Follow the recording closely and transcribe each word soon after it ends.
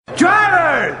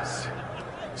Drivers,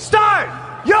 start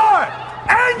your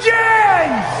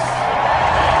engines!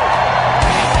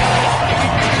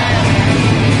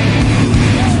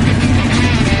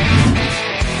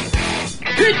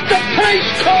 Hit the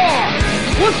pace car!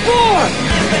 What for?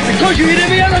 Because you hit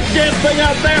every other damn thing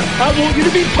out there, I want you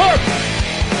to be perfect!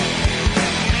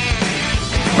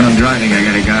 When I'm driving, I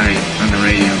got a guy on the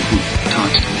radio who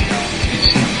talks to me.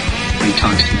 It's him, but he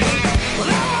talks to me. Well,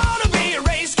 I wanna be a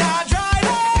race car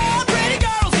driver, pretty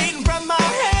girls eating from my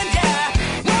hand, yeah.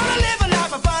 Wanna live a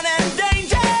life of fun and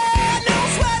danger, no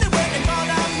sweaty working for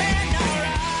the man,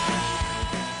 alright.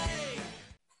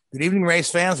 Good evening,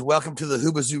 race fans. Welcome to the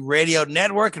Hoobazoo Radio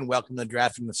Network and welcome to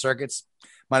Drafting the Circuits.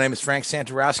 My name is Frank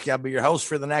Santorowski. I'll be your host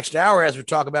for the next hour as we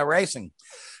talk about racing.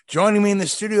 Joining me in the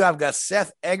studio, I've got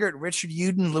Seth Eggert, Richard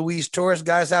Uden, Luis Torres.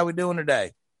 Guys, how we doing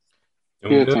today?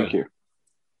 Good, thank you.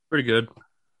 Pretty good.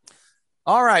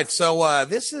 All right, so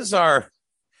this is our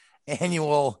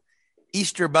annual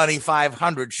Easter Bunny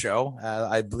 500 show.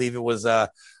 I believe it was our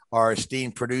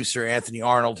esteemed producer, Anthony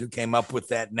Arnold, who came up with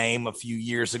that name a few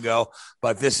years ago.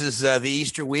 But this is the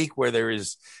Easter week where there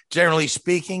is, generally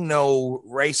speaking, no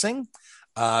racing.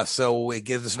 So it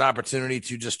gives us an opportunity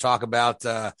to just talk about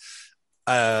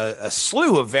a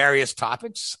slew of various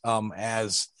topics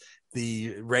as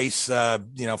the race,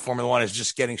 Formula One is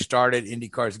just getting started.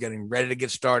 IndyCar is getting ready to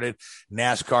get started.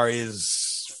 NASCAR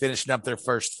is finishing up their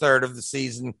first third of the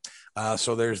season.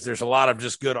 So there's a lot of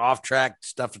just good off-track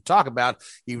stuff to talk about,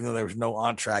 even though there was no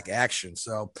on-track action.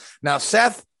 So now,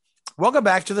 Seth, welcome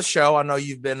back to the show. I know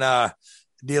you've been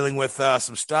dealing with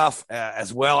some stuff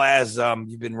as well as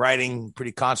you've been writing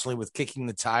pretty constantly with Kicking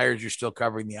the Tires. You're still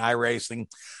covering the iRacing,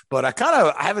 but I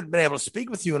haven't been able to speak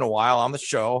with you in a while on the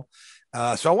show.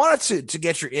 So I wanted to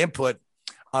get your input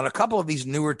on a couple of these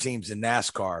newer teams in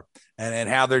NASCAR and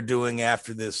how they're doing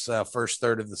after this first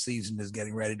third of the season is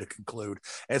getting ready to conclude.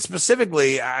 And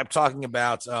specifically, I'm talking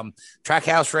about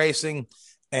Trackhouse Racing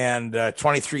and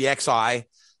 23XI,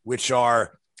 which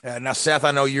are now, Seth,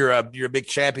 I know you're a big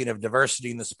champion of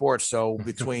diversity in the sport. So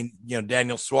between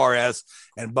Daniel Suarez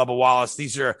and Bubba Wallace,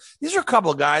 these are a couple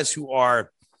of guys who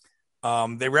are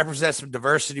they represent some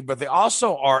diversity, but they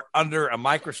also are under a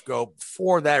microscope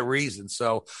for that reason.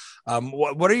 So,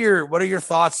 what are your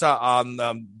thoughts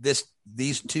on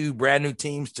these two brand new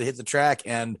teams to hit the track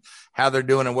and how they're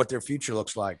doing and what their future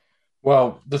looks like?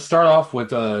 Well, to start off with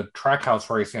Trackhouse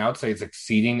Racing, I would say it's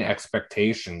exceeding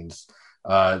expectations.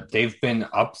 They've been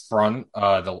up front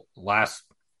the last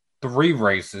three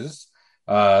races.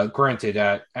 Granted,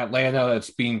 at Atlanta, that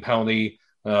speeding penalty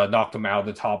knocked them out of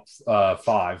the top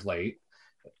five late.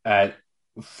 At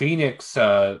Phoenix,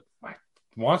 I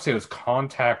want to say it was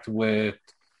contact with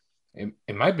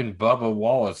it might have been Bubba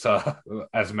Wallace,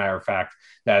 as a matter of fact,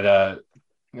 that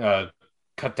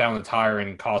cut down the tire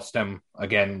and cost them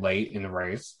again late in the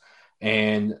race.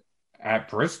 And at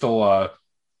Bristol,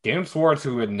 Dan Suarez,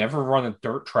 who had never run a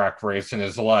dirt track race in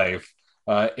his life,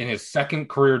 in his second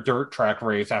career dirt track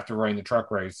race after running the truck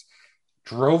race,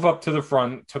 drove up to the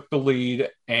front, took the lead,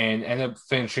 and ended up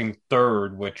finishing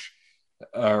third,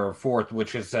 or fourth,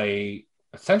 which is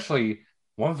essentially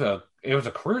it was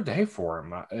a career day for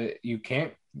him. You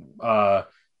can't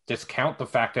discount the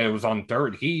fact that it was on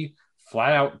dirt. He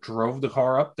flat out drove the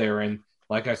car up there, and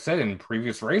like I said, in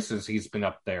previous races, he's been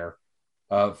up there.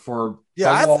 I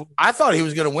thought he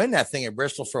was going to win that thing at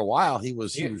Bristol for a while. He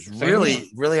was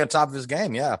really on top of his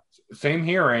game. Yeah, same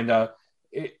here. And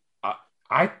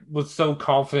I was so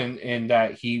confident in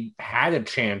that he had a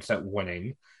chance at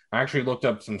winning. I actually looked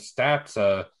up some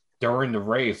stats during the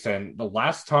race, and the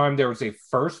last time there was a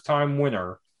first-time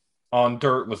winner on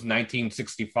dirt was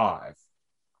 1965.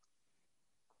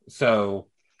 So,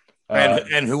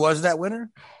 and who was that winner?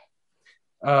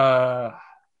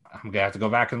 I'm going to have to go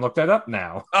back and look that up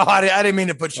now. Oh, I didn't mean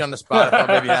to put you on the spot. I thought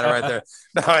maybe you had it right there.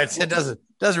 No, it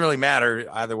doesn't really matter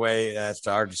either way as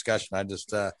to our discussion. I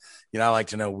just, I like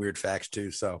to know weird facts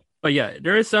too. So, but yeah,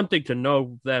 there is something to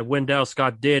know that Wendell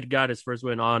Scott got his first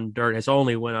win on dirt, his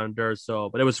only win on dirt. So,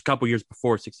 but it was a couple years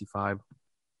before 65.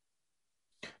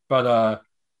 But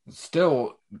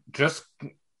still, just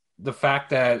the fact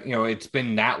that, it's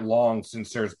been that long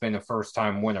since there's been a first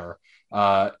time winner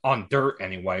on dirt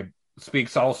anyway,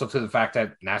 speaks also to the fact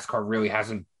that NASCAR really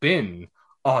hasn't been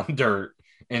on dirt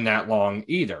in that long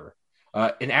either.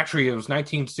 And actually, it was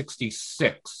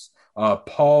 1966,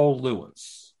 Paul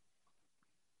Lewis.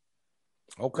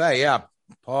 Okay, yeah,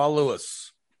 Paul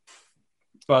Lewis.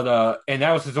 But and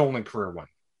that was his only career win.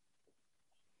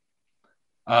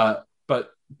 But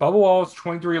Bubba Wallace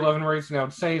 2311 racing, I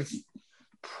would say, is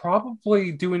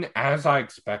probably doing as I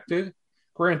expected.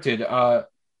 Granted,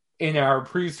 in our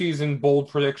preseason bold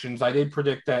predictions, I did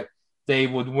predict that they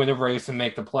would win a race and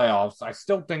make the playoffs. I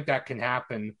still think that can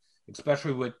happen,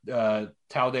 especially with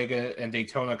Talladega and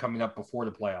Daytona coming up before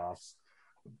the playoffs.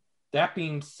 That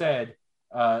being said,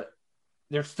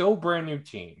 they're still a brand new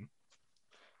team.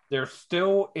 They're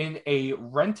still in a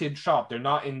rented shop. They're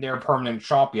not in their permanent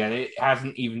shop yet. It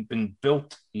hasn't even been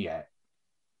built yet.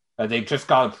 They just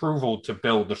got approval to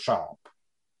build the shop.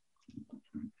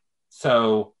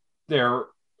 So they're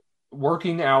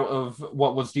working out of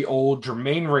what was the old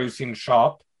Germain Racing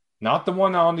shop, not the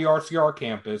one on the RCR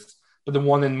campus, but the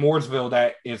one in Mooresville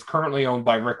that is currently owned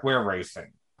by Rick Ware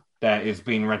Racing that is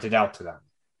being rented out to them.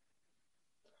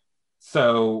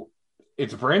 So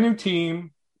it's a brand new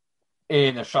team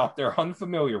in a shop they're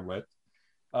unfamiliar with.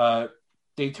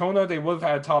 Daytona, they would have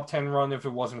had a top 10 run if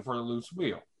it wasn't for the loose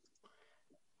wheel.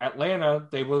 Atlanta,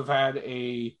 they would have had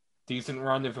a decent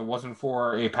run if it wasn't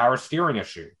for a power steering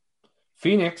issue.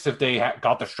 Phoenix, if they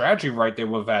got the strategy right, they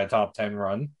would have had a top 10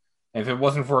 run. And if it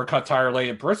wasn't for a cut tire late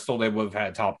at Bristol, they would have had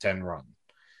a top 10 run.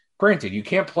 Granted, you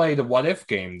can't play the what if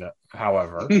game,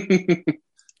 however.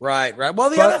 Right. Well,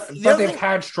 they've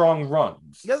had strong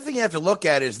runs. The other thing you have to look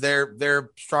at is they're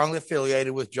strongly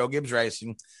affiliated with Joe Gibbs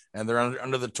Racing, and they're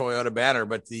under the Toyota banner.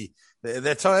 But the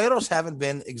Toyotas haven't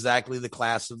been exactly the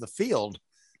class of the field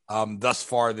thus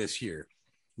far this year.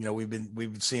 You know, we've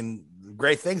been seeing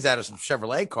great things out of some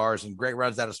Chevrolet cars and great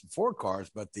runs out of some Ford cars,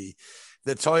 but the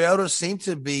Toyotas seem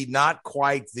to be not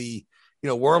quite the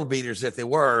world beaters that they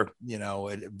were,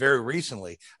 very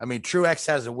recently. I mean, Truex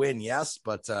has a win, yes,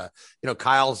 but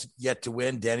Kyle's yet to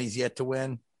win, Denny's yet to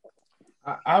win.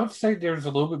 I would say there's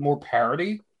a little bit more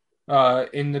parity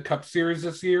in the Cup Series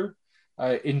this year.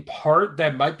 In part,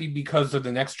 that might be because of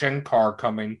the next gen car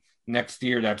coming next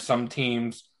year, that some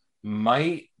teams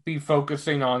might be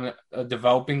focusing on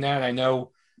developing that. I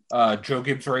know Joe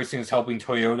Gibbs Racing is helping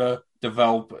Toyota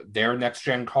develop their next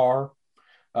gen car.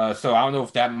 So I don't know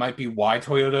if that might be why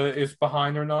Toyota is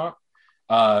behind or not.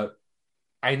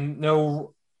 I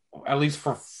know, at least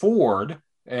for Ford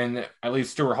and at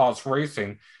least Stewart-Haas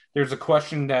Racing, there's a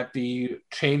question that the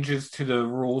changes to the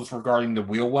rules regarding the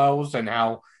wheel wells and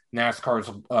how NASCAR's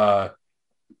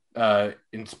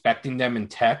inspecting them in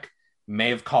tech may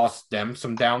have cost them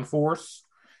some downforce.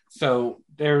 So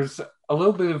there's a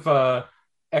little bit of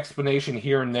explanation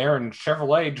here and there, and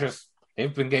Chevrolet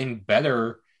they've been getting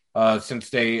better since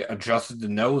they adjusted the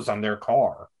nose on their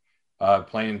car,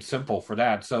 plain and simple for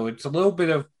that. So it's a little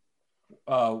bit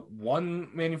of one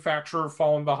manufacturer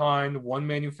falling behind, one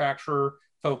manufacturer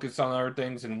focused on other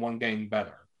things, and one getting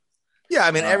better. Yeah,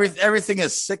 I mean, everything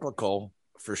is cyclical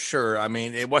for sure. I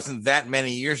mean, it wasn't that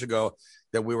many years ago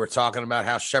that we were talking about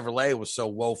how Chevrolet was so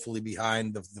woefully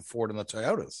behind the Ford and the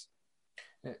Toyotas.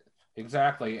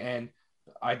 Exactly. And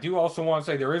I do also want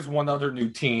to say there is one other new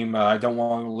team. I don't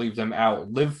want to leave them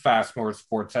out. Live Fast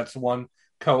Motorsports. That's the one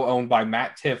co-owned by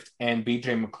Matt Tifft and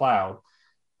BJ McLeod.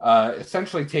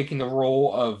 Essentially taking the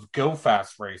role of Go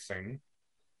Fast Racing,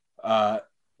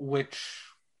 which,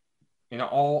 in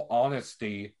all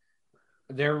honesty,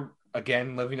 they're,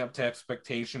 again, living up to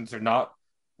expectations. They're not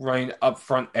running up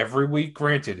front every week.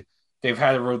 Granted, they've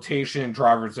had a rotation in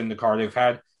drivers in the car. They've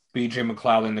had BJ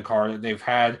McLeod in the car. They've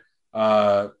had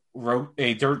a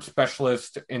dirt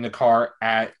specialist in the car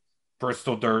at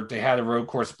Bristol Dirt. They had a road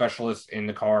course specialist in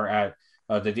the car at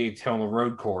the Daytona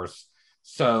Road Course.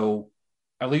 So,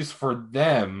 at least for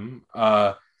them,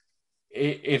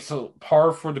 it's a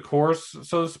par for the course,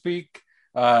 so to speak.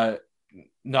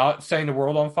 Not setting the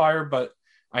world on fire, but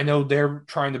I know they're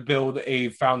trying to build a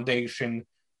foundation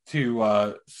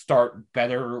to start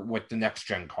better with the next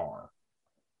gen car.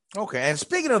 Okay, and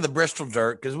speaking of the Bristol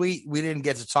Dirt, because we didn't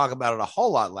get to talk about it a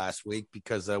whole lot last week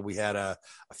because we had a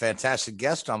fantastic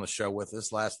guest on the show with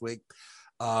us last week.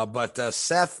 But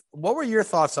Seth, what were your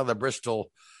thoughts on the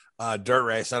Bristol dirt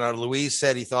race? I know Louise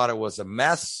said he thought it was a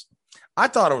mess. I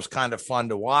thought it was kind of fun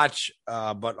to watch,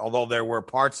 but although there were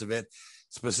parts of it,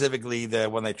 specifically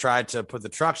when they tried to put the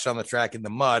trucks on the track in the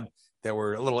mud, that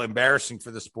were a little embarrassing for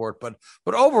the sport. But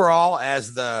overall,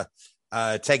 as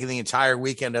taking the entire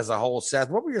weekend as a whole,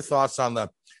 Seth, what were your thoughts on the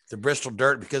Bristol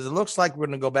Dirt? Because it looks like we're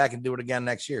going to go back and do it again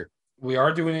next year. We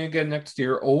are doing it again next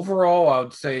year. Overall, I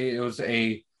would say it was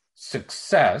a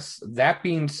success. That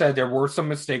being said, there were some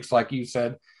mistakes, like you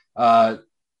said. I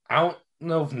don't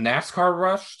know if NASCAR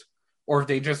rushed or if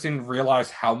they just didn't realize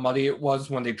how muddy it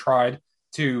was when they tried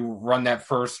to run that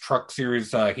first Truck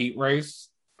Series heat race.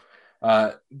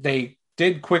 They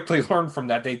did quickly learn from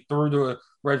that. They threw the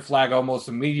red flag almost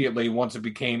immediately once it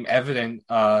became evident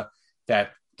that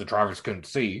the drivers couldn't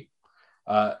see.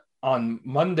 On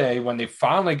Monday, when they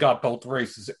finally got both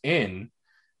races in,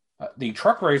 The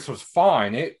truck race was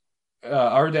fine.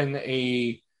 Other than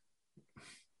I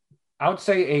would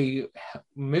say a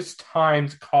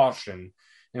mistimed caution.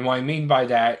 And what I mean by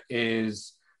that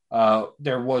is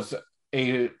there was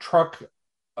a truck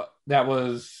that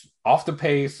was off the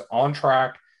pace, on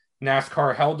track.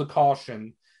 NASCAR held the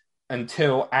caution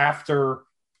until after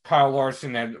Kyle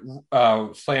Larson had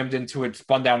slammed into it,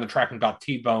 spun down the track, and got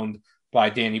T-boned by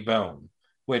Danny Bone,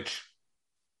 which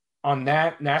on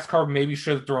that, NASCAR maybe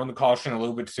should have thrown the caution a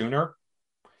little bit sooner.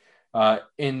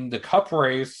 In the Cup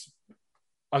race,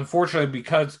 unfortunately,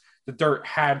 because the dirt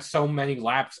had so many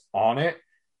laps on it,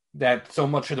 that so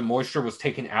much of the moisture was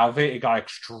taken out of it, it got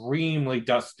extremely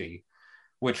dusty,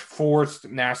 which forced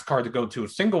NASCAR to go to a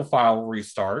single file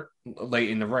restart late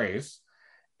in the race.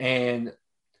 And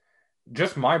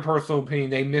just my personal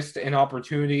opinion, they missed an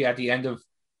opportunity at the end of,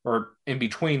 or in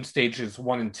between stages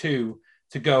 1 and 2,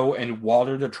 to go and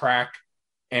water the track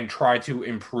and try to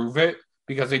improve it,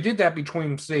 because they did that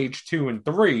between stage 2 and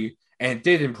 3, and it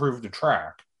did improve the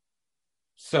track.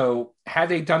 So had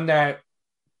they done that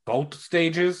both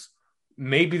stages,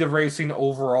 maybe the racing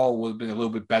overall would have been a little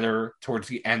bit better towards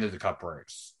the end of the Cup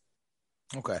race.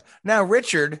 Okay. Now,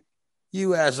 Richard,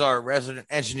 you as our resident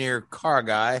engineer car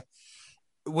guy,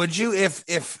 would you, if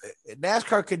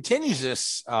NASCAR continues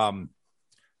this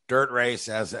dirt race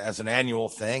as an annual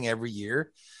thing every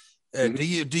year, do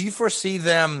you foresee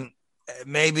them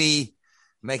maybe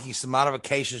making some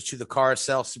modifications to the car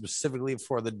itself specifically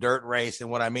for the dirt race? And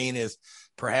what I mean is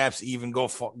perhaps even go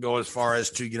as far as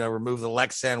to, remove the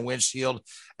Lexan windshield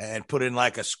and put in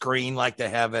like a screen like they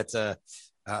have at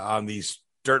on these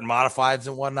dirt modifieds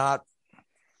and whatnot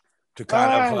to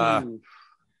kind of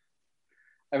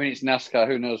I mean, it's NASCAR.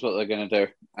 Who knows what they're going to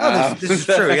do? this is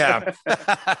true, yeah.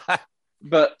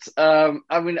 But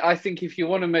I mean, I think if you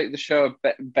want to make the show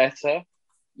better,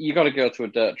 you got to go to a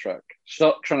dirt track.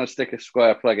 Stop trying to stick a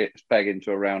square peg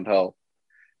into a round hole.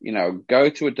 Go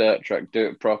to a dirt track, do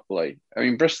it properly. I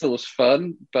mean, Bristol was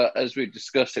fun, but as we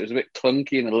discussed, it was a bit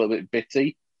clunky and a little bit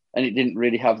bitty, and it didn't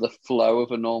really have the flow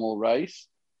of a normal race.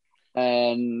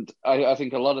 And I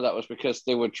think a lot of that was because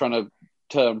they were trying to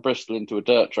turn Bristol into a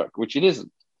dirt track, which it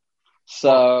isn't.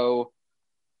 So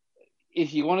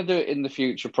if you want to do it in the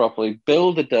future properly,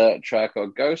 build a dirt track or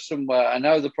go somewhere. I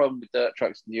know the problem with dirt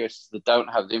tracks in the US is they don't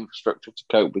have the infrastructure to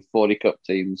cope with 40 Cup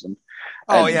teams and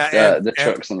the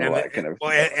trucks and the like and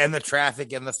everything. And the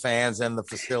traffic and the fans and the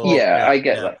facility. Yeah, I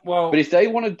get that. Well, but if they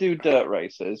want to do dirt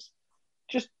races,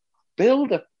 just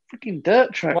build a freaking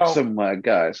dirt track somewhere,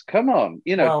 guys. Come on.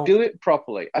 Do it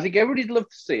properly. I think everybody'd love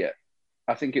to see it.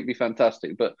 I think it'd be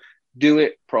fantastic, but do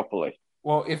it properly.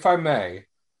 Well, if I may,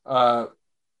 I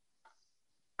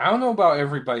don't know about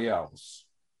everybody else,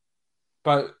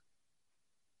 but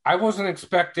I wasn't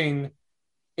expecting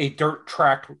a dirt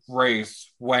track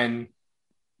race when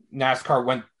NASCAR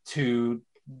went to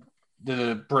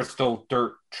the Bristol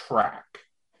dirt track.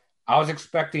 I was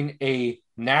expecting a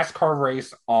NASCAR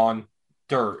race on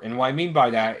dirt. And what I mean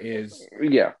by that is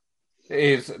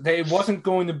it wasn't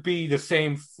going to be the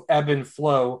same ebb and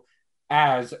flow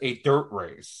as a dirt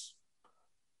race,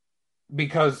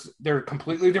 because they're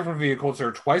completely different vehicles.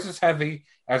 They're twice as heavy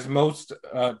as most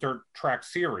dirt track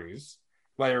series,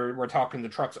 whether we're talking the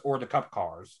trucks or the Cup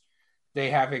cars. They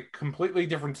have a completely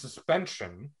different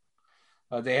suspension.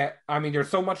 There's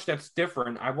so much that's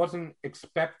different. I wasn't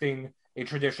expecting a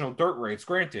traditional dirt race.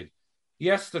 Granted,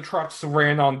 yes, the trucks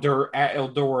ran on dirt at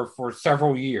Eldora for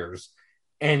several years,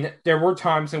 and there were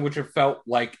times in which it felt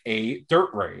like a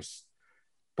dirt race.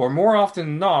 But more often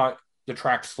than not, the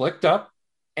track slicked up,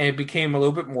 and it became a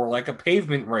little bit more like a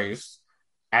pavement race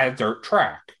at a dirt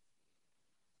track.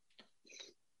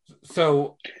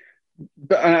 So,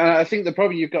 but I think the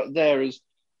problem you've got there is,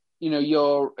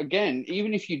 you're, again,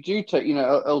 even if you do take,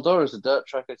 Eldora is a dirt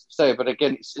track, as you say, but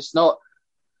again, it's not,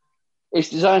 it's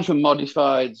designed for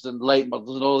modifieds and late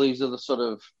models and all these other sort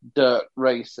of dirt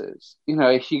races.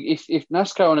 If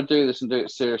NASCAR want to do this and do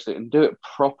it seriously and do it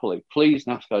properly, please,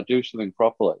 NASCAR, do something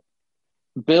properly.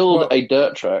 Build a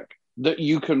dirt track that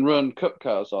you can run Cup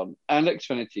cars on, and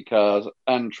Xfinity cars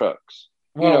and trucks.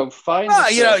 Richard.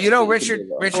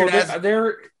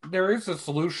 There is a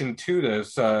solution to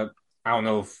this. I don't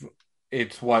know if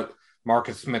it's what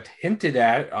Marcus Smith hinted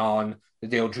at on the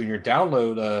Dale Jr.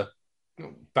 download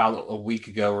about a week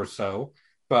ago or so,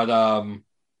 but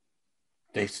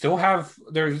they still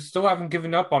haven't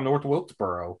given up on North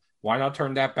Wilkesboro. Why not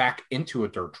turn that back into a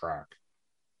dirt track?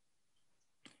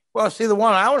 Well, see, the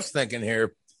one I was thinking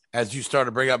here, as you started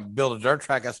to bring up build a dirt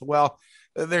track, I said, well,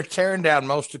 they're tearing down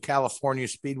most of California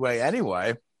Speedway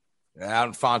anyway, out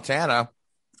in Fontana,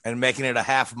 and making it a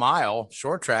half-mile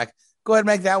short track. go ahead and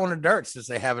make that one a dirt since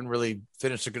they haven't really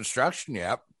finished the construction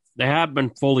yet. They have been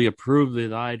fully approved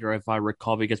it either, if I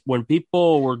recall, because when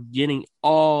people were getting,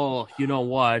 you know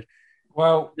what?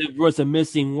 Well, there was a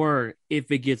missing word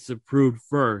if it gets approved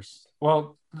first.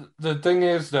 Well, the thing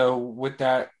is, though, with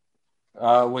that,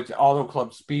 with Auto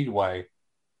Club Speedway,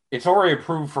 it's already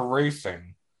approved for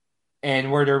racing.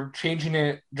 And where they're changing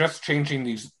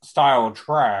the style of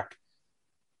track,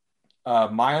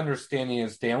 my understanding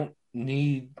is they don't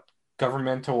need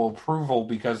governmental approval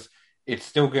because it's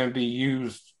still going to be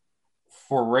used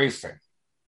for racing.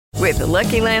 With the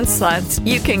Lucky Land Slots,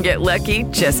 you can get lucky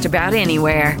just about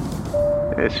anywhere.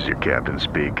 This is your captain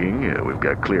speaking. We've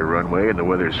got clear runway and the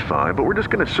weather's fine, but we're just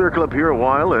going to circle up here a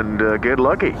while and get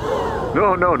lucky.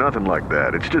 No, nothing like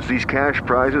that. It's just these cash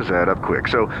prizes add up quick.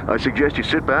 So I suggest you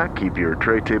sit back, keep your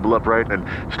tray table upright, and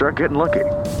start getting lucky.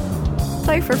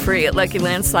 Play for free at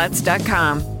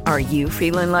LuckyLandSlots.com. Are you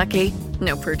feeling lucky?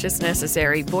 No purchase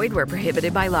necessary. Void where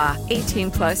prohibited by law.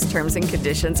 18+ terms and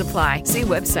conditions apply. See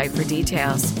website for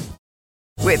details.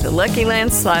 With the Lucky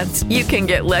Land Slots, you can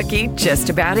get lucky just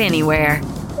about anywhere.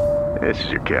 This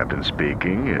is your captain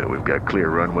speaking. We've got clear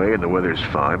runway and the weather's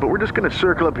fine, but we're just going to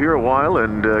circle up here a while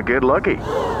and get lucky.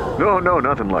 No,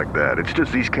 nothing like that. It's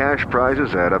just these cash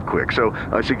prizes add up quick. So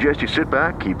I suggest you sit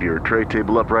back, keep your tray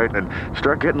table upright, and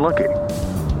start getting lucky.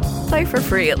 Play for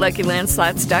free at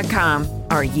LuckyLandSlots.com.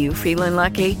 Are you feeling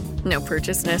lucky? No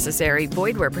purchase necessary.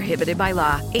 Void where prohibited by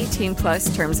law.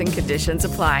 18+ terms and conditions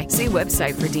apply. See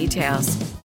website for details.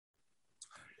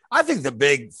 I think the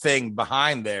big thing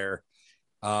behind there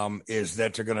is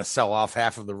that they're going to sell off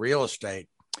half of the real estate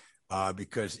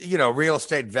because, real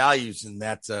estate values in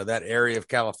that area of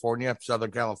California,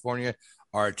 Southern California,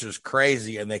 are just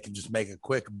crazy, and they can just make a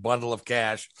quick bundle of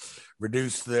cash,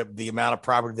 reduce the amount of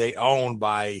property they own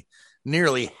by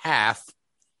nearly half.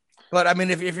 But I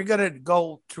mean, if you're going to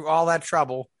go through all that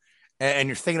trouble and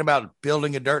you're thinking about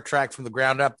building a dirt track from the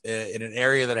ground up in an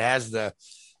area that has the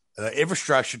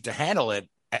infrastructure to handle it,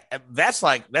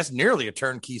 that's nearly a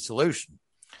turnkey solution.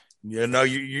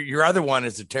 Your other one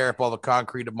is to tear up all the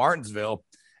concrete of Martinsville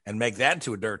and make that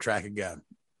into a dirt track again.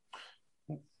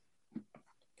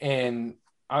 And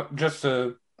just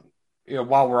to,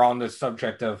 while we're on this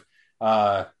subject of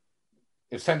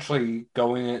essentially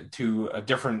going into a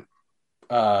different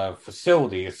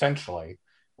facility, essentially,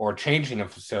 or changing a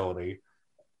facility,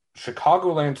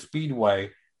 Chicagoland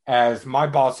Speedway, as my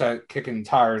boss at Kicking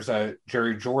Tires,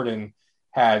 Jerry Jordan,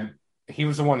 he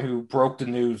was the one who broke the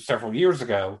news several years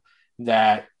ago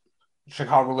that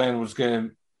Chicagoland was going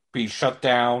to be shut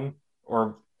down,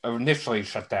 or initially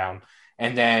shut down,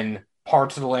 and then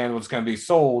parts of the land was going to be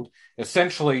sold.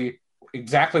 Essentially,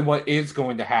 exactly what is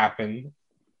going to happen,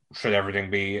 should everything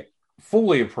be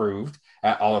fully approved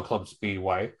at Auto Club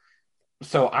Speedway.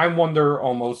 So I wonder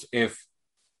almost if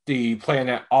the plan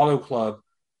at Auto Club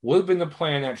would have been the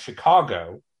plan at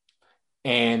Chicago,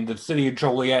 and the city of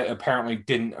Joliet apparently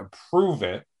didn't approve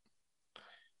it.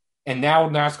 And now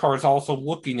NASCAR is also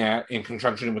looking at, in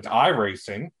conjunction with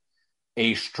iRacing,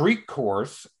 a street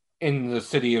course in the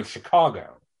city of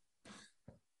Chicago.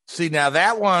 See, now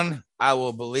that one, I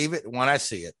will believe it when I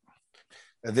see it.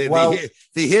 The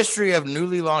history of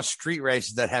newly launched street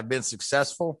races that have been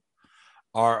successful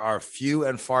are few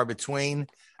and far between.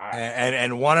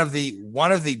 And one of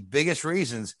the biggest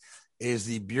reasons is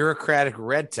the bureaucratic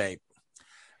red tape.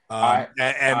 I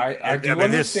do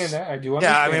understand that. I do understand.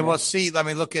 Yeah, I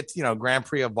mean, look at, Grand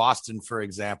Prix of Boston, for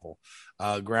example,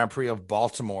 Grand Prix of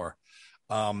Baltimore.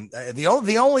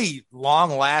 The only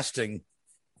long-lasting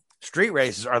street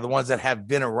races are the ones that have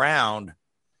been around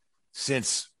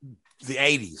since the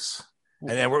 80s. And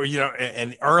then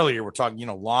and earlier we're talking,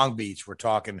 Long Beach, we're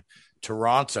talking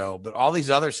Toronto, but all these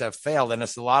others have failed. And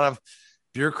it's a lot of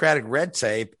bureaucratic red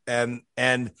tape. And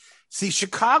see,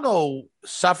 Chicago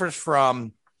suffers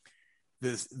from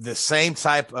the same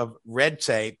type of red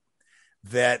tape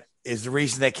that is the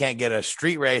reason they can't get a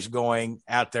street race going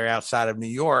out there outside of New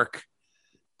York.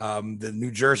 The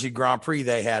New Jersey Grand Prix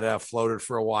they had floated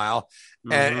for a while.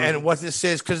 Mm-hmm. And what this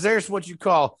is, because there's what you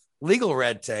call legal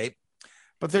red tape,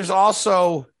 but there's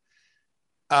also,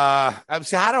 how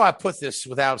do I put this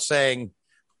without saying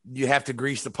you have to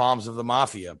grease the palms of the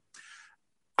mafia?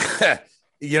 What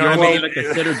I mean?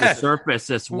 Consider the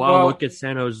surface as well. Look at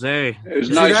San Jose. It was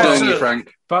nice knowing you,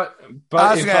 Frank. But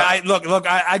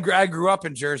I grew up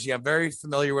in Jersey. I'm very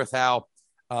familiar with how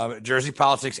Jersey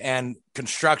politics and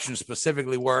construction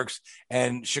specifically works,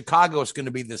 and Chicago is going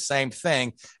to be the same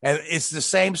thing, and it's the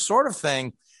same sort of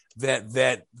thing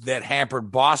that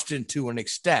hampered Boston to an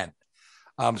extent.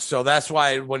 So that's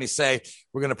why when you say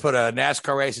we're going to put a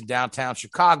NASCAR race in downtown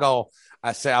Chicago,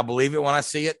 I say I'll believe it when I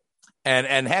see it.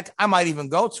 And heck, I might even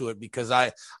go to it because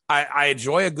I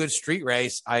enjoy a good street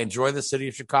race. I enjoy the city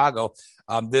of Chicago.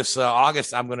 This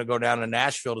August, I'm going to go down to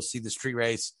Nashville to see the street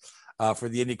race for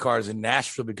the Indy cars in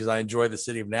Nashville because I enjoy the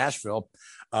city of Nashville.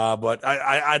 But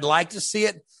I'd like to see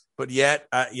it, but yet,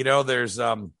 there's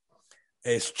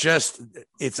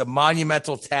it's a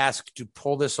monumental task to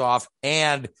pull this off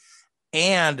and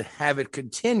have it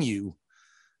continue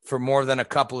for more than a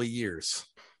couple of years.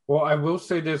 Well, I will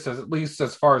say this, at least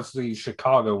as far as the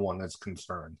Chicago one is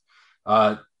concerned.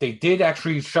 They did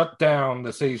actually shut down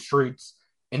the city streets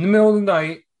in the middle of the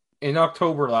night in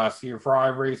October last year for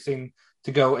iRacing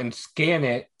to go and scan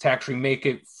it to actually make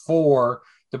it for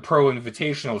the Pro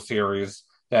Invitational Series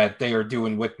that they are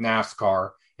doing with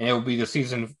NASCAR. And it will be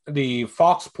the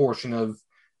Fox portion of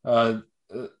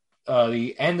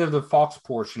the end of the Fox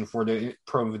portion for the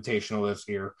Pro Invitational this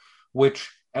year, which,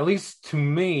 at least to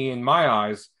me, in my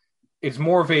eyes, is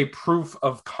more of a proof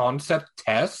of concept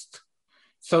test,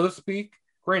 so to speak.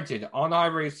 Granted, on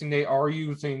iRacing, they are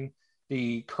using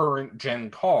the current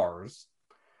gen cars,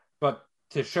 but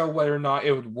to show whether or not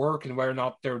it would work and whether or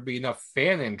not there would be enough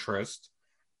fan interest,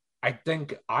 I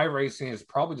think iRacing is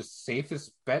probably the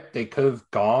safest bet they could have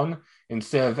gone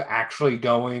instead of actually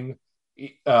going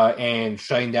and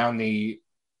shutting down the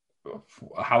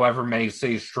however many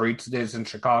city streets it is in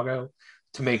Chicago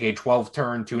to make a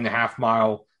 12-turn,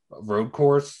 2.5-mile road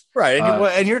course. Right.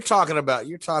 And you're talking about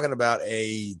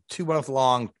a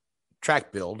 2-month-long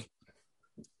track build.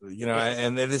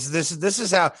 And this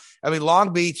is how,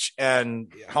 Long Beach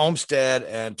and Homestead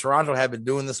and Toronto have been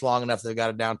doing this long enough they've got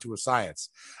it down to a science.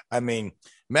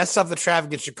 Mess up the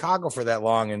traffic in Chicago for that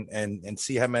long and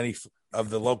see how many of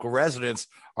the local residents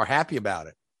are happy about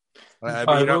it.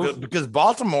 Because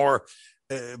Baltimore,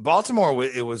 it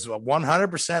was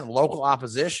 100% local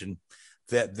opposition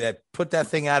that put that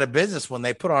thing out of business when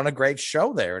they put on a great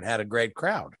show there and had a great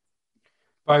crowd.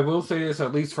 But I will say this,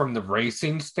 at least from the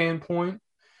racing standpoint,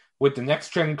 with the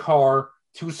next gen car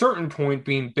to a certain point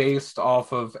being based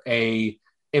off of a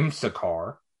IMSA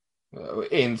car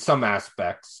in some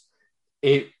aspects,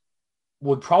 it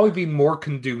would probably be more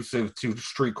conducive to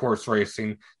street course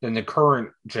racing than the current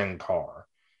gen car.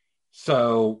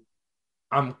 So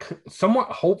I'm somewhat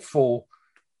hopeful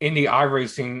in the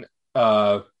iRacing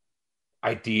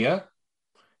idea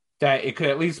that it could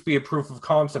at least be a proof of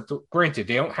concept. Granted,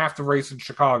 they don't have to race in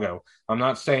Chicago. I'm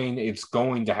not saying it's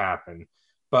going to happen,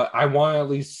 but I want to at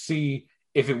least see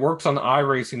if it works on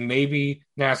iRacing. Maybe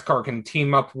NASCAR can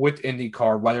team up with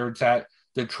IndyCar, whether it's at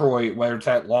Detroit, whether it's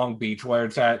at Long Beach, whether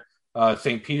it's at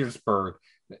St. Petersburg,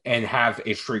 and have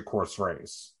a street course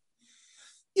race.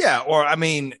 Yeah, or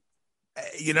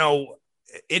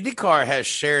IndyCar has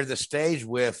shared the stage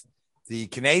with the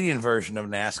Canadian version of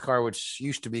NASCAR, which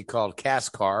used to be called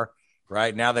CASCAR,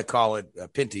 right? Now they call it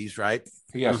Pinty's, right?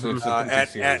 Yes,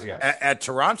 at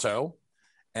Toronto,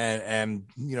 and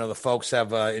the folks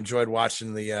have enjoyed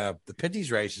watching the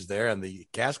Pinty's races there and the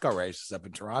CASCAR races up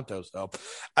in Toronto. So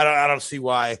I don't see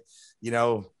why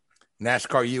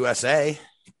NASCAR USA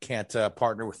can't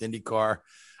partner with IndyCar.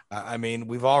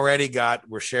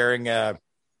 We're sharing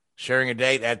a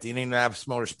date at the Indianapolis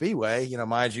Motor Speedway.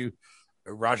 Mind you,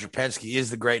 Roger Penske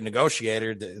is the great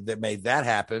negotiator that made that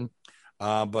happen.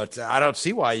 But I don't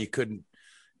see why you couldn't,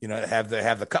 have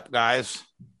the Cup guys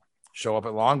show up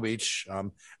at Long Beach.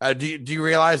 Do you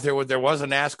realize there was a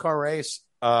NASCAR race,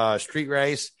 street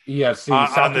race? Yes, the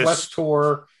Southwest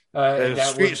Tour,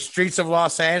 streets of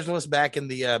Los Angeles back in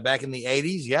the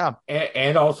 80s. Yeah,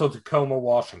 and also Tacoma,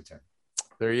 Washington.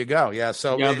 There you go. Yeah,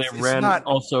 so they ran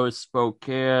also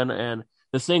Spokane, and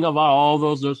the thing about all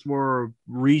those were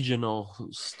regional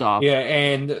stuff. Yeah,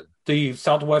 and the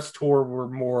Southwest Tour were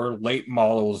more late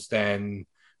models than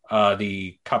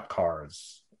the Cup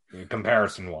cars,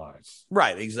 comparison-wise.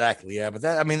 Right, exactly. Yeah, but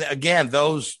again,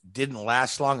 those didn't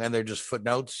last long, and they're just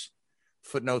footnotes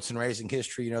in racing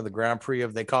history. The Grand Prix I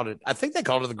think they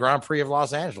called it the Grand Prix of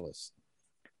Los Angeles,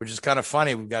 which is kind of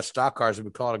funny. We've got stock cars and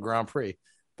we call it a Grand Prix,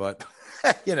 but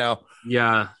Yeah.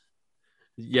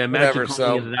 Imagine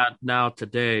calling it that now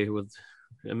today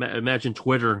imagine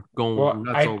Twitter going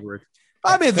nuts over it.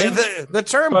 The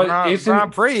term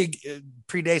Grand Prix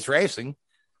predates racing.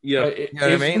 Yeah,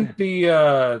 isn't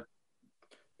the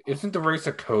race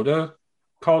at Coda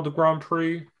called the Grand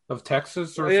Prix of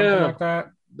Texas or something like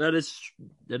that? That is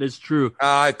true.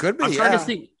 It could be. I'm trying to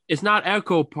think. It's not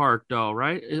Echo Park though,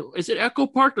 right? Is it Echo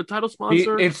Park, the title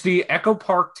sponsor? It's the Echo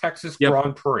Park Texas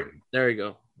Grand Prix. There you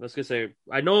go. I was gonna say,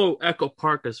 I know Echo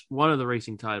Park is one of the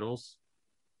racing titles.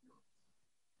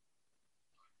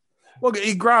 Well,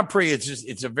 Grand Prix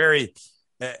it's a very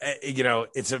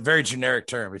it's a very generic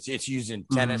term. It's used in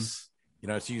tennis,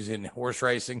 It's used in horse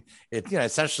racing.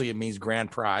 Essentially it means grand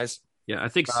prize. Yeah, I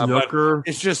think But snooker.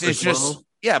 it's just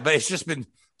but it's just been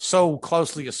so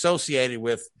closely associated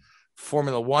with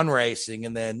Formula One racing,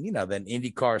 and then then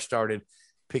IndyCar started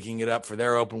picking it up for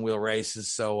their open wheel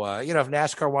races. So if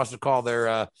NASCAR wants to call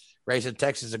their race in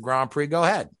Texas a Grand Prix, go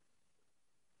ahead.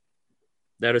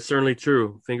 That is certainly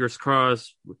true. Fingers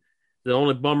crossed. The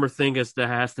only bummer thing is that it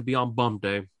has to be on bump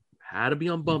day. Had to be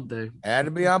on bump day. Had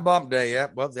to be on bump day. Yeah.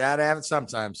 Well, they had to have it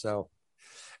sometime. So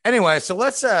anyway, so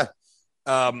let's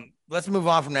move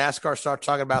on from NASCAR, start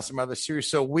talking about some other series.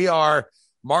 So we are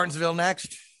Martinsville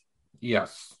next.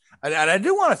 Yes. And I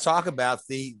do want to talk about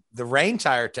the rain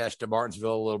tire test at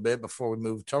Martinsville a little bit before we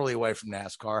move totally away from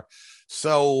NASCAR.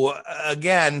 So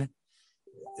again,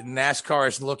 NASCAR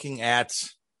is looking at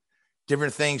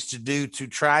different things to do to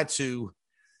try to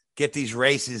get these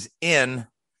races in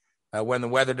when the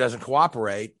weather doesn't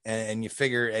cooperate. And you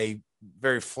figure a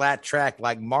very flat track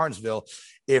like Martinsville,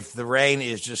 if the rain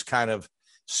is just kind of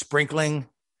sprinkling,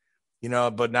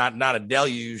 but not a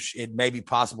deluge, it may be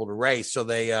possible to race. So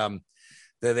they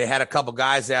had a couple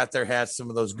guys out there, had some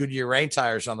of those Goodyear rain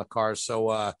tires on the cars.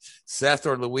 So Seth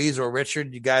or Louise or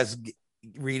Richard, you guys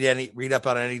read up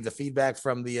on any of the feedback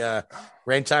from the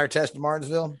rain tire test in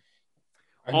Martinsville?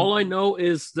 All I know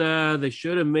is that they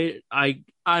should have made. My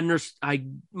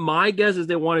guess is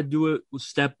they want to do it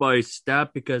step by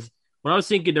step, because when I was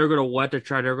thinking they're going to wet the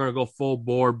track, they're going to go full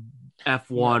bore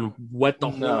F1, wet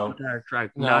the whole entire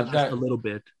track, not just a little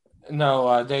bit.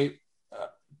 No, the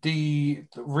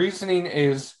reasoning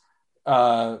is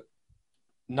not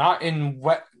in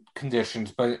wet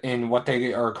conditions, but in what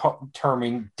they are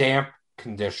terming damp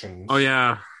conditions. Oh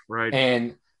yeah, right.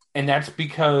 And that's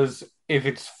because if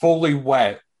it's fully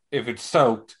wet, if it's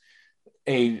soaked,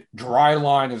 a dry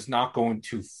line is not going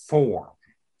to form,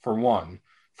 for one.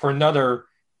 For another,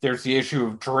 there's the issue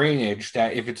of drainage,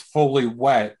 that if it's fully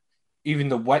wet, even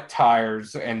the wet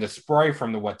tires and the spray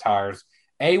from the wet tires,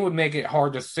 A, would make it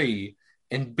hard to see,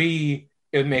 and B,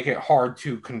 it would make it hard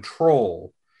to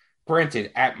control.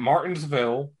 Granted, at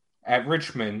Martinsville, at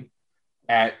Richmond,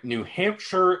 at New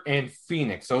Hampshire, and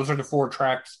Phoenix, those are the 4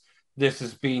 tracks this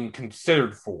is being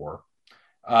considered for.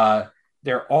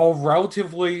 They're all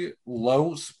relatively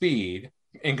low speed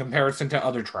in comparison to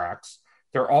other tracks.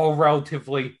 They're all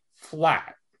relatively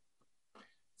flat.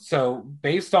 So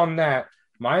based on that,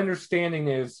 my understanding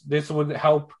is this would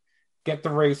help get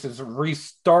the races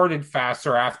restarted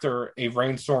faster after a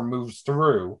rainstorm moves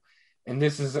through. And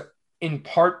this is in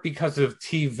part because of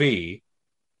TV,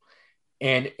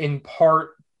 and in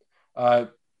part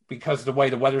because the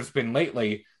way the weather's been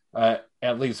lately,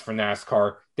 at least for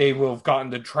NASCAR, they will have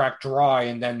gotten the track dry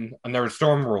and then another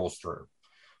storm rolls through.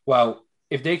 Well,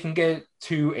 if they can get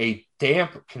to a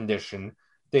damp condition,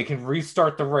 they can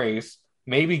restart the race,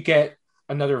 maybe get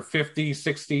another 50,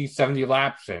 60, 70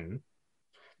 laps in,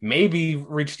 maybe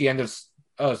reach the end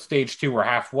of stage 2 or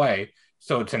halfway,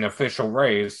 so it's an official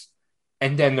race,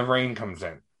 and then the rain comes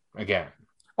in again.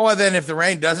 Oh, and then if the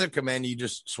rain doesn't come in, you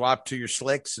just swap to your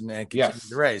slicks and then continue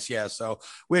the race. Yeah. So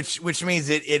which means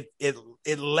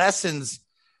it lessens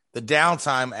the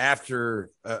downtime after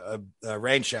a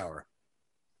rain shower.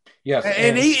 Yes.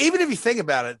 And even if you think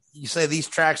about it, you say these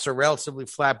tracks are relatively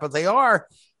flat, but they are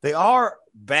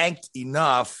banked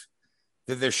enough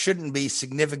that there shouldn't be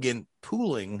significant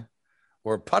pooling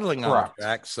or puddling on the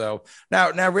track. So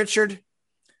now, Richard,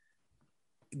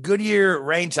 Goodyear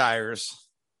rain tires,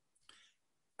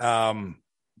 do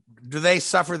they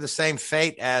suffer the same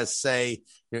fate as, say,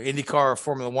 IndyCar or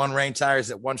Formula One rain tires,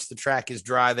 that once the track is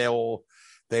dry, they will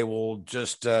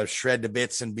just shred to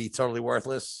bits and be totally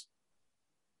worthless?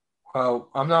 Well,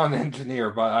 I'm not an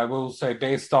engineer, but I will say,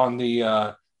 based on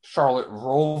the Charlotte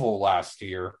Roval last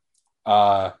year,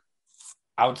 I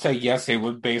would say yes, it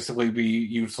would basically be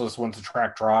useless once the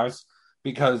track dries,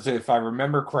 because if I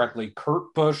remember correctly,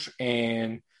 Kurt Busch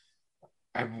and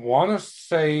I want to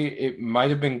say it might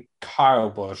have been Kyle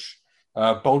Busch,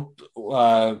 both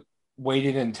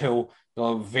waited until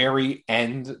the very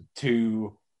end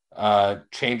to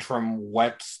change from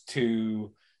wets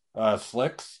to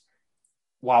slicks,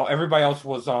 while everybody else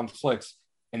was on slicks,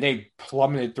 and they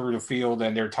plummeted through the field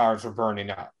and their tires were burning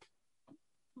up.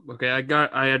 Okay,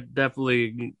 I had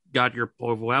definitely got your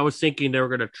point. I was thinking they were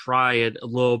going to try it a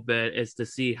little bit, is to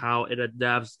see how it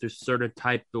adapts to certain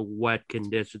type of wet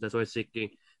conditions. That's what I was thinking.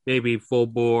 Maybe full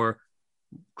bore,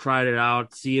 tried it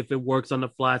out, see if it works on the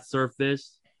flat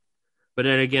surface. But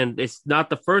then again, it's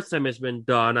not the first time it's been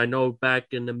done. I know back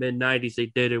in the mid-'90s they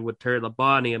did it with Terry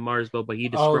Labonte in Martinsville, but he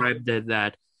described it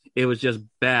that it was just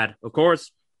bad. Of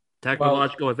course,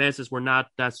 technological advances were not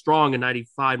that strong in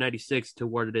 95, 96 to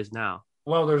what it is now.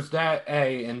 Well, there's that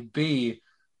A and B.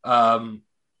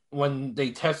 When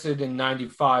they tested in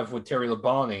 '95 with Terry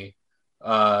Labonte,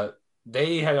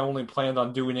 they had only planned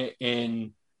on doing it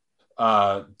in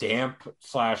damp/wet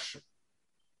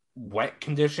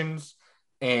conditions,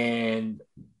 and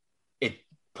it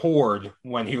poured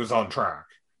when he was on track.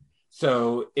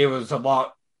 So it was a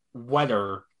lot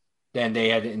wetter than they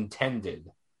had intended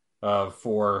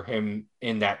for him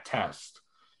in that test.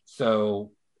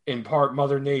 So in part,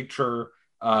 Mother Nature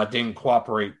didn't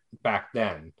cooperate back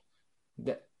then.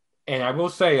 And I will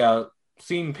say,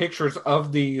 seeing pictures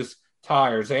of these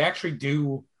tires, they actually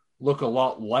do look a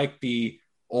lot like the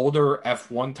older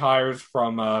F1 tires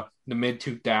from the mid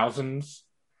 2000s.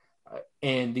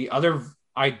 And the other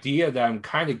idea that I'm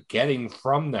kind of getting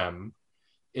from them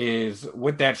is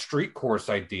with that street course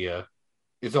idea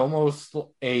is almost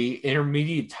a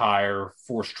intermediate tire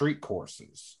for street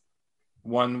courses.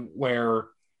 One where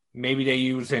maybe they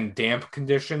use in damp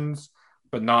conditions,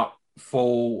 but not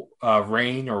full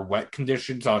rain or wet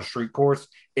conditions on a street course,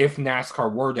 if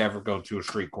NASCAR were to ever go to a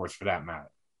street course for that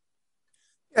matter.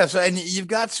 Yeah, so and you've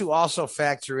got to also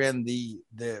factor in the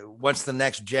once the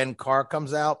next gen car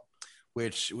comes out,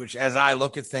 which as I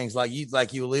look at things like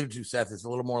you alluded to, Seth, it's a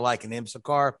little more like an IMSA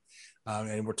car,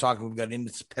 and we've got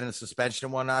independent suspension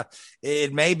and whatnot.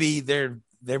 It may be there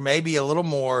may be a little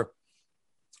more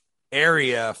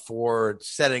area for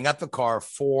setting up the car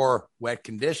for wet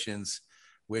conditions,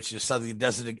 which is something that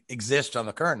doesn't exist on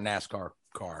the current NASCAR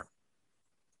car.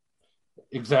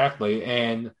 Exactly.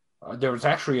 And there was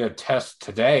actually a test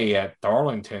today at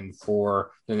Darlington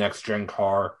for the next gen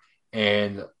car.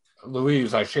 And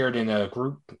Louise, I shared in a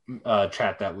group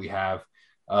chat that we have,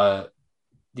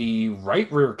 the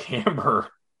right rear camber,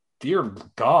 dear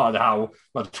God, how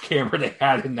much camber they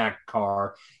had in that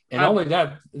car. And only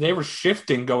that, they were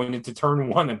shifting going into turn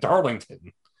one at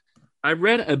Darlington. I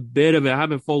read a bit of it. I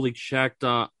haven't fully checked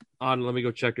on. Let me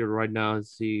go check it right now and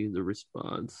see the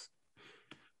response.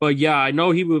 But yeah, I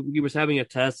know he was having a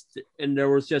test, and there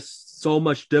was just so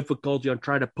much difficulty on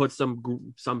trying to put some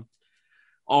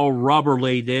all rubber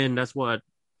laid in. That's what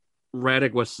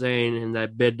Reddick was saying in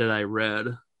that bit that I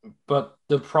read. But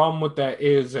the problem with that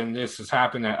is, and this has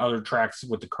happened at other tracks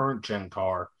with the current gen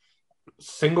car,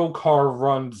 single car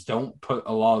runs don't put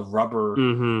a lot of rubber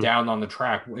down on the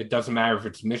track. It doesn't matter if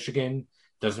it's Michigan,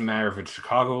 doesn't matter if it's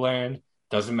Chicagoland,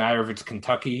 doesn't matter if it's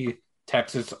Kentucky,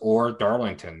 Texas, or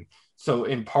Darlington. So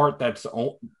in part, that's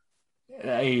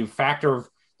a factor of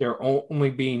there only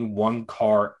being one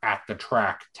car at the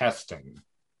track testing.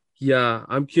 Yeah,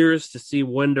 I'm curious to see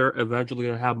when they're eventually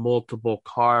going to have multiple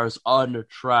cars on the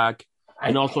track.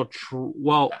 And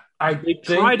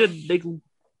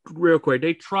real quick,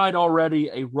 they tried already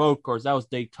a road course. That was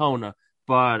Daytona.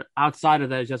 But outside of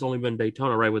that, it's just only been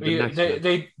Daytona, right? With the next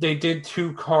they did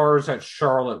two cars at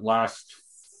Charlotte last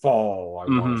fall, I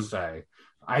want to say.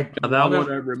 I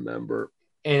remember.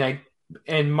 And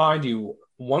mind you,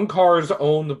 one car is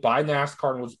owned by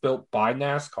NASCAR and was built by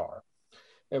NASCAR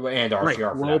and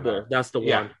RCR. Right, that's the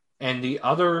one. And the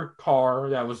other car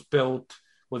that was built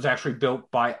was actually built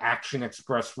by Action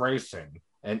Express Racing,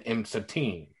 an IMSA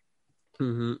team,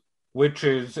 which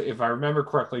is, if I remember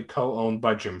correctly, co-owned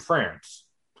by Jim France.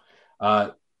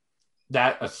 That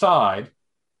aside,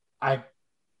 I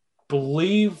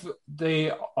believe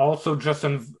they also just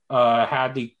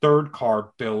had the third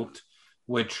car built,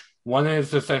 which one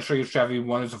is essentially a Chevy,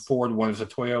 one is a Ford, one is a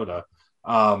Toyota.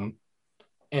 And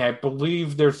I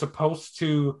believe they're supposed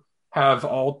to have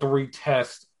all three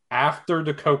tests after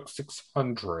the Coke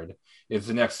 600 is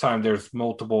the next time there's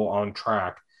multiple on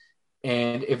track.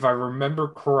 And if I remember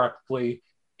correctly,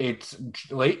 it's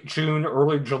late June,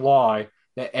 early July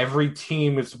that every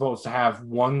team is supposed to have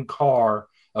one car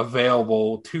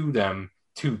available to them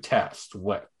to test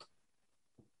with.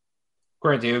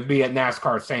 Granted, it would be at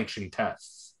NASCAR sanctioned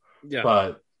tests. Yeah.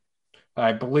 But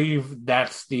I believe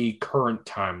that's the current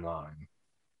timeline.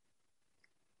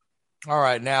 All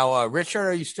right. Now, Richard,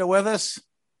 are you still with us?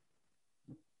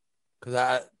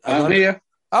 Because I'm here.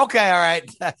 Okay. All right.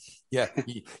 Yeah.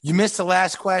 You missed the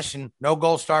last question. No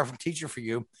gold star from teacher for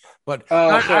you. But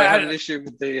I had an issue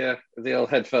with the old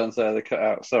headphones there. They cut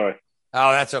out. Sorry.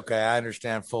 Oh, that's okay. I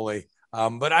understand fully.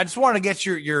 But I just want to get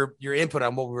your input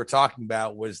on what we were talking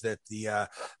about. Was that the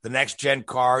next gen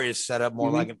car is set up more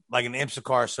like an IMSA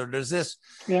car? So is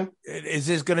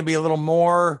this going to be a little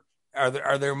more?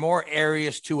 Are there more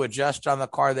areas to adjust on the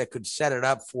car that could set it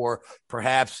up for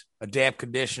perhaps a damp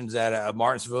conditions at a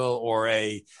Martinsville or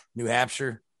a New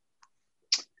Hampshire?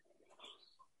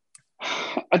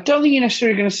 I don't think you're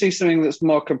necessarily going to see something that's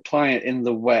more compliant in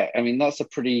the wet. I mean, that's a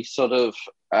pretty sort of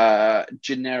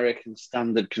generic and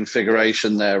standard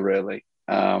configuration there, really.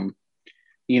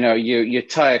 Your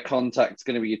tire contact is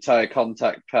going to be your tire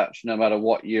contact patch, no matter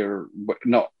what you're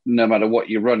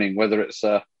running, whether it's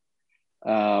a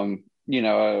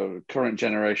current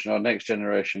generation or next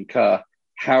generation car.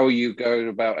 How you go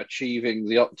about achieving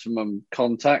the optimum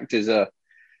contact is a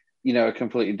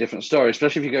completely different story,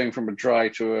 especially if you're going from a dry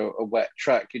to a wet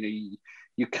track.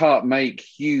 You can't make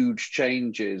huge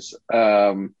changes,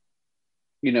 between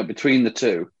the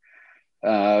two,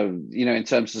 in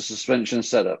terms of suspension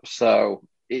setup. So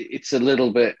it's a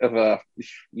little bit of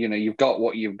you've got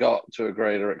what you've got to a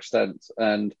greater extent.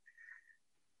 And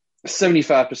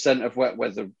 75% of wet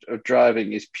weather of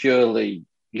driving is purely,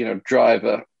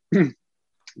 driver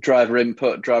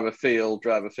input, driver feel,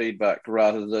 driver feedback,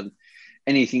 rather than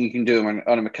anything you can do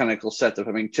on a mechanical setup.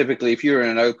 I mean, typically, if you're in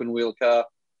an open wheel car,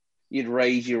 you'd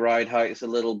raise your ride heights a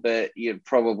little bit. You'd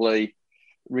probably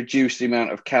reduce the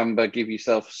amount of camber, give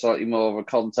yourself slightly more of a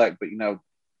contact, but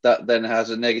that then has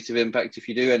a negative impact if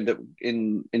you do end up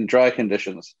in dry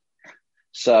conditions.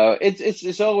 So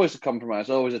it's always a compromise,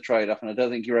 always a trade-off, and I don't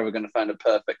think you're ever going to find a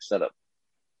perfect setup.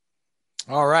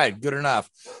 All right, good enough.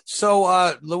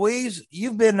 So, Louise,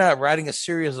 you've been writing a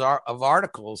series of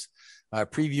articles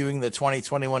previewing the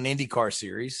 2021 IndyCar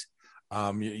series.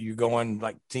 You're going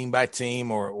like team by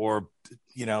team or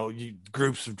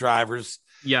groups of drivers.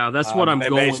 Yeah, that's what I'm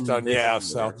going based on. Yeah,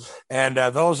 so and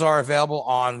those are available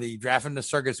on the Drafting the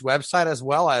Circuits website as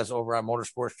well as over on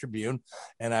Motorsports Tribune.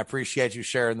 And I appreciate you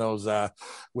sharing those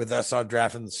with us on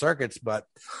Drafting the Circuits. But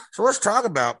so let's talk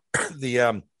about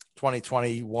the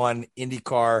 2021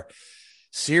 IndyCar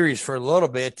series for a little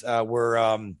bit.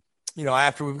 We're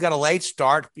after we've got a late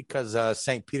start because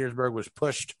St. Petersburg was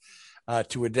pushed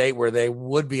to a date where they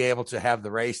would be able to have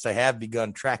the race. They have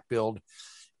begun track build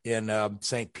in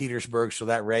St. Petersburg, so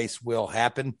that race will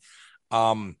happen.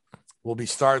 We'll be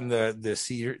starting the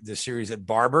series at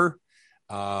Barber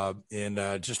in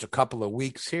just a couple of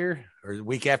weeks here, or the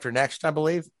week after next, I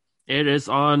believe. It is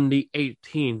on the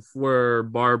 18th where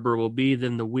Barber will be.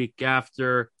 Then the week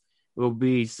after will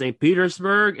be St.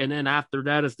 Petersburg, and then after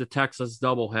that is the Texas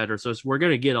doubleheader. So we're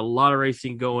going to get a lot of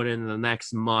racing going in the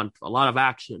next month, a lot of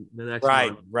action the next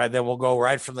month. Right. Then we'll go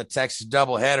right from the Texas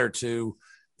doubleheader to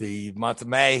the month of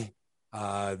May,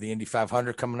 the Indy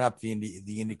 500 coming up, the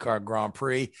IndyCar Grand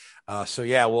Prix.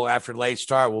 After late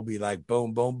start, we'll be like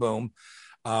boom, boom, boom.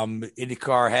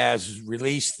 IndyCar has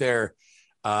released their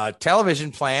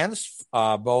television plans,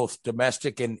 both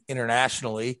domestic and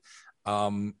internationally.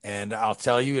 And I'll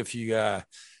tell you, if you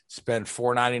spend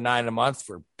 $4.99 a month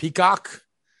for Peacock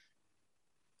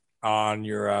on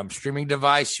your streaming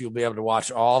device, you'll be able to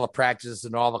watch all the practices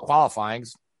and all the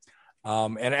qualifyings.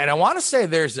 And I want to say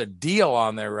there's a deal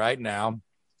on there right now.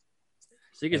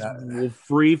 I think it's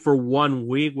free for 1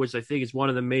 week, which I think is one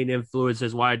of the main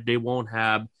influences why they won't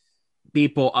have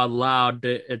people allowed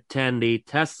to attend the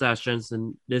test sessions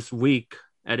in this week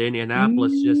at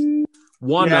Indianapolis. Just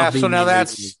one. Yeah. So now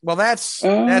that's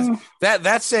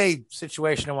a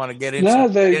situation I want to get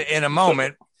into in a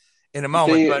moment. But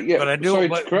I do. Sorry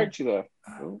to correct you there.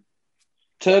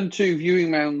 Turn 2 viewing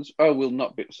mounds. Will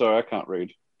not be. Sorry, I can't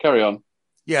read. Carry on.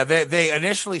 Yeah, they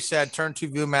initially said turn 2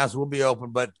 view mounts will be open,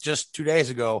 but just 2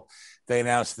 days ago they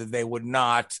announced that they would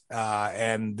not.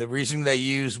 And the reason they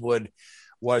used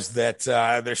was that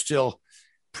they're still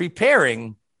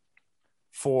preparing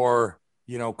for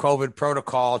COVID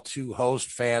protocol to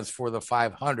host fans for the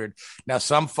 500. Now,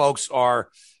 some folks are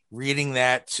reading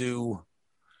that to.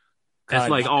 It's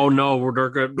like, oh no, they're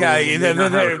good. Yeah,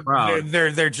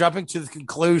 they're jumping to the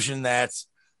conclusion that.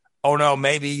 Oh, no,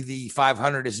 maybe the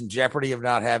 500 is in jeopardy of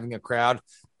not having a crowd.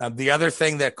 The other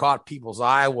thing that caught people's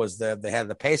eye was that they had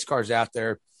the pace cars out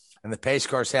there, and the pace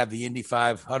cars have the Indy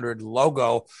 500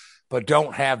 logo, but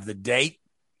don't have the date.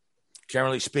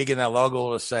 Generally speaking, that logo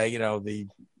will say, the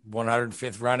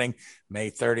 105th running,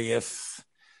 May 30th,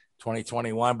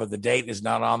 2021, but the date is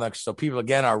not on there. So people,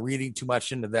 again, are reading too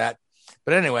much into that.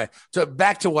 But anyway, so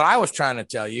back to what I was trying to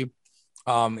tell you.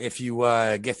 If you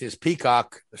get this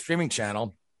Peacock streaming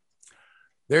channel,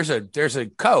 there's a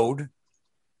code,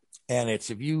 and it's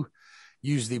if you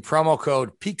use the promo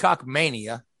code Peacock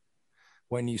Mania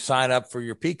when you sign up for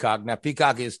your Peacock. Now,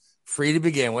 Peacock is free to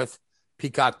begin with.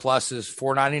 Peacock Plus is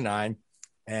 $4.99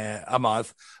 a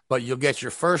month, but you'll get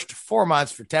your first 4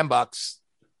 months for $10.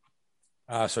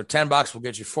 So $10 will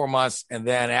get you 4 months, and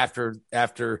then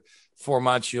after 4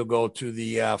 months, you'll go to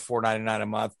the $4.99 a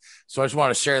month. So I just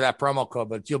want to share that promo code,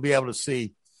 but you'll be able to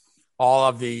see all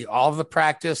of the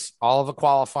practice, all of the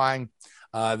qualifying,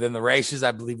 then the races.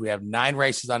 I believe we have 9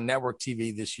 races on network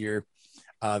TV this year.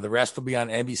 The rest will be on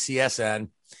NBCSN,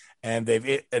 and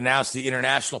they've announced the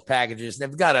international packages.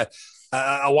 They've got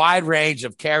a wide range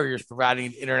of carriers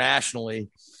providing internationally.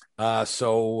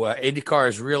 So IndyCar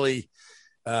has really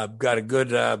got a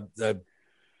good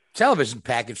television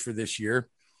package for this year.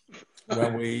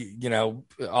 When we,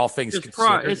 all things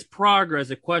considered. It's progress.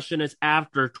 The question is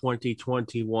after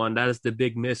 2021. That is the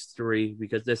big mystery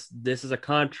because this is a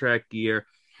contract year.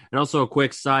 And also a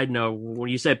quick side note, when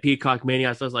you said Peacock Mania,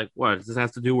 I was like, what, does this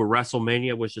have to do with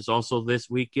WrestleMania, which is also this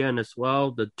weekend as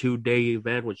well, the 2-day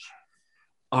event, which,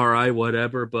 all right,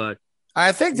 whatever. But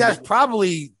I think that's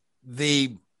probably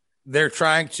they're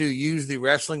trying to use the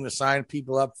wrestling to sign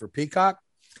people up for Peacock.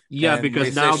 Yeah, and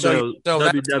because now the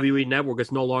WWE Network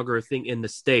is no longer a thing in the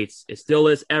States. It still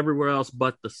is everywhere else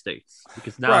but the States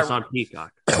because now it's on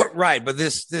Peacock. Right, but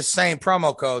this same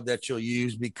promo code that you'll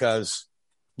use because,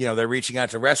 they're reaching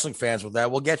out to wrestling fans with that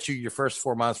will get you your first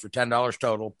 4 months for $10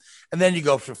 total, and then you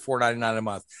go for $4.99 a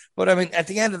month. But, I mean, at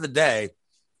the end of the day,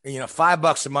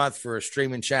 $5 a month for a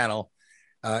streaming channel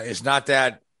is not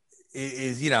that –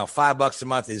 $5 a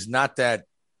month is not that,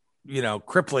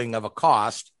 crippling of a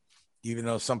cost. Even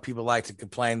though some people like to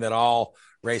complain that all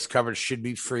race coverage should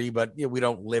be free, but we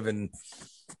don't live in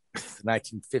the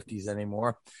 1950s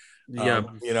anymore. Yeah.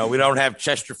 We don't have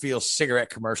Chesterfield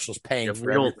cigarette commercials paying for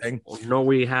everything. No,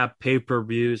 we have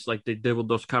pay-per-views like they did with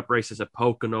those cup races at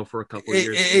Pocono for a couple of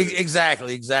years.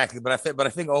 Exactly. But I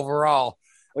think overall.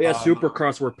 Oh yeah,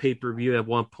 Supercross were pay-per-view at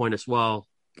one point as well,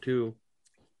 too.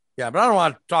 Yeah, but I don't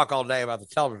want to talk all day about the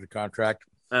television contract.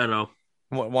 I know.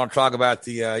 Want to talk about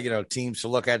the teams to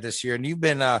look at this year, and you've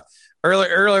been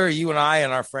earlier. You and I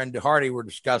and our friend Hardy were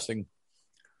discussing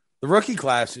the rookie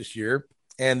class this year,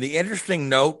 and the interesting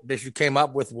note that you came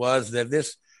up with was that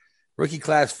this rookie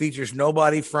class features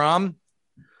nobody from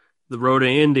the road to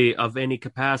Indy of any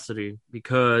capacity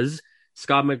because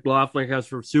Scott McLaughlin comes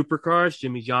from Supercars,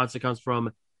 Jimmy Johnson comes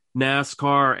from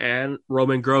NASCAR, and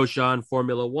Roman Grosjean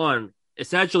Formula One.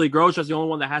 Essentially, Grosjean's the only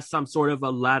one that has some sort of a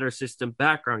ladder system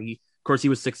background. Of course, he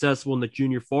was successful in the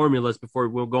junior formulas before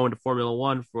we'll go into Formula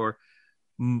One for,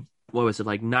 9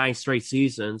 straight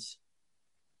seasons.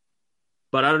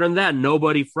 But other than that,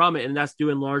 nobody from it. And that's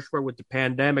due in large part with the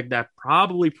pandemic that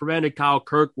probably prevented Kyle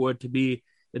Kirkwood to be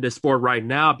in the sport right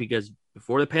now because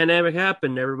before the pandemic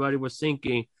happened, everybody was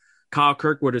thinking Kyle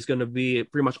Kirkwood is going to be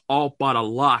pretty much all but a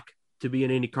lock to be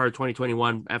in IndyCar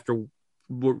 2021 after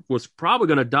was probably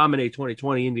going to dominate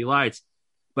 2020 Indy Lights.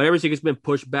 But everything has been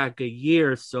pushed back a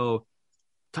year, so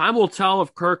time will tell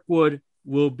if Kirkwood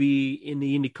will be in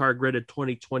the IndyCar grid in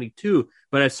 2022.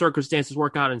 But as circumstances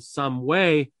work out in some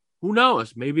way, who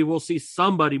knows? Maybe we'll see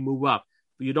somebody move up.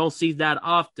 But you don't see that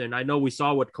often. I know we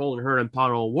saw what Colin Hurd and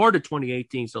Paul O'Ward in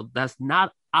 2018, so that's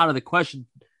not out of the question.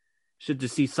 Should to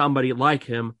see somebody like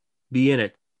him be in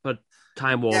it, but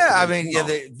time will. Yeah, I mean,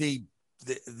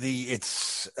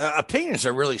 it's opinions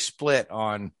are really split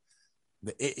on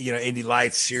the Indy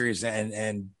Lights series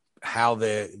and how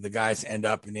the guys end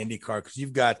up in IndyCar because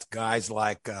you've got guys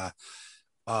like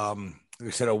we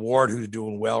said Award who's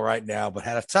doing well right now, but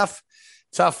had a tough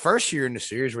first year in the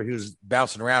series where he was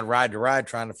bouncing around ride to ride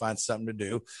trying to find something to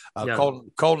do.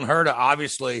 Colton Herta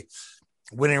obviously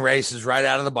winning races right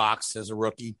out of the box as a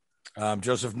rookie.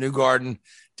 Joseph Newgarden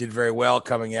did very well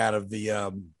coming out of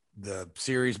the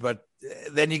series, but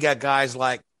then you got guys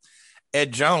like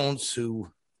Ed Jones who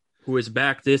is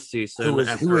back this season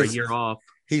after a year off.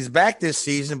 He's back this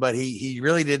season, but he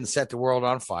really didn't set the world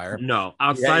on fire. No,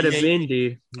 outside of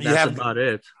Indy, that's about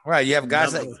it. Right, you have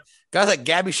guys like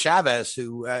Gabby Chavez,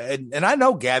 who and I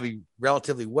know Gabby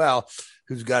relatively well,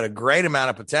 who's got a great amount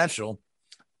of potential,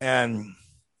 and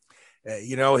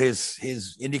his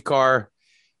IndyCar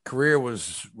career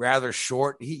was rather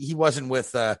short. He wasn't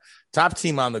with top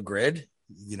team on the grid,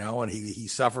 and he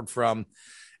suffered from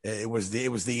it was the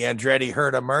Andretti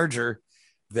Herta merger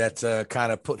that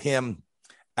kind of put him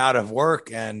out of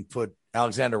work and put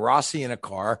Alexander Rossi in a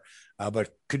car. But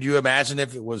could you imagine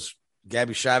if it was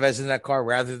Gabby Chavez in that car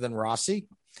rather than Rossi?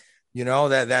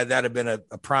 That'd have been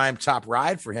a prime top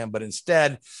ride for him. But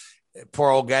instead, poor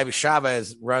old Gabby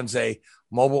Chavez runs a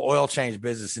mobile oil change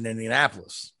business in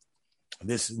Indianapolis.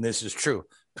 This is true.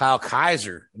 Kyle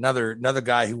Kaiser, another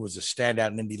guy who was a standout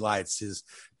in Indy Lights,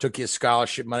 took his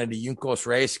scholarship money to Juncos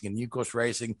Racing, and Juncos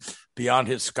Racing, beyond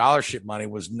his scholarship money,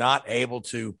 was not able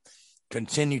to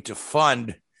continue to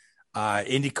fund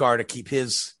IndyCar to keep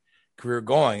his career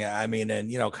going. I mean,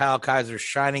 and Kyle Kaiser's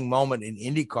shining moment in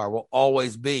IndyCar will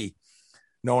always be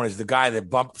known as the guy that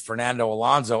bumped Fernando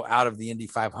Alonso out of the Indy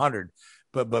 500.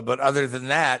 But other than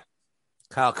that,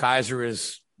 Kyle Kaiser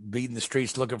is beating the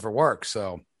streets looking for work.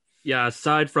 So. Yeah,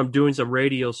 aside from doing some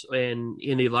radios and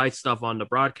Indy Lights stuff on the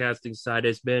broadcasting side,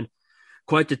 it's been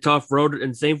quite the tough road.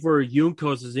 And same for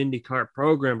Juncos' IndyCar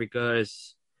program,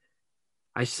 because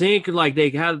I think like they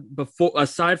had before,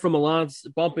 aside from Alonso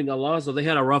bumping Alonso, they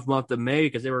had a rough month of May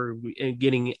because they were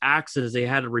getting accidents. They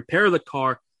had to repair the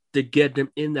car to get them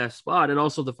in that spot. And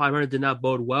also the 500 did not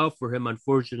bode well for him,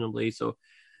 unfortunately. So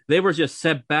they were just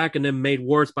set back and then made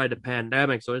worse by the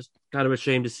pandemic. So it's kind of a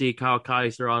shame to see Kyle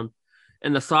Kaiser on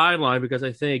in the sideline, because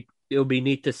I think it'll be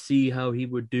neat to see how he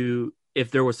would do if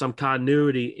there was some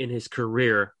continuity in his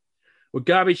career. With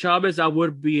Gabi Chavez, that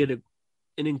would be an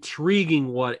intriguing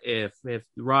what if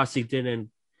Rossi didn't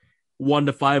won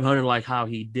the 500 like how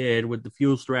he did with the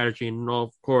fuel strategy and,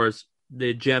 of course,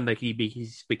 the gem that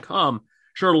he's become.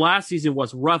 Sure, last season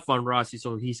was rough on Rossi,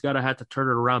 so he's got to have to turn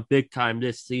it around big time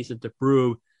this season to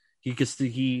prove he's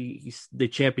the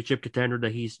championship contender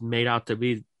that he's made out to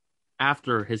be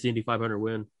after his Indy 500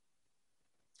 win.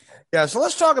 Yeah, so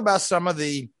let's talk about some of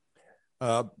the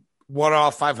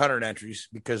one-off 500 entries,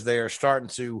 because they are starting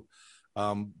to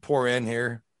pour in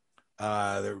here.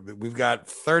 We've got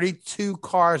 32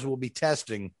 cars we'll be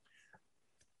testing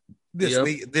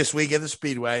this week at the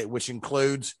Speedway, which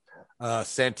includes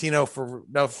Santino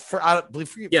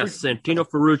Santino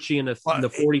Ferrucci in the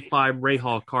 45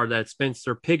 Rahal car that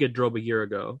Spencer Pigot drove a year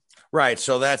ago. Right,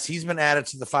 so he's been added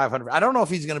to the 500. I don't know if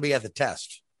he's going to be at the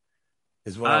test,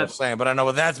 is what I was saying, but I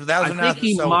know that was I think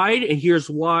he might, and here's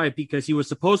why: because he was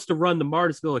supposed to run the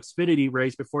Martinsville Xfinity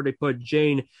race before they put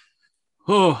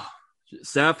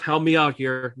Seth, help me out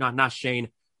here. Not Shane.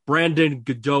 Brandon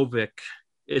Godovic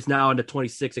is now in the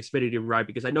 26 Xfinity ride,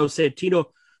 because I know Santino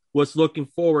was looking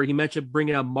forward. He mentioned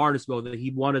bringing up Martinsville, that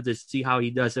he wanted to see how he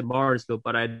does at Martinsville.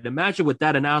 But I'd imagine with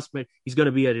that announcement, he's going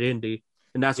to be at Indy.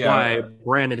 And that's why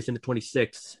Brandon is in the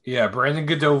 26. Yeah, Brandon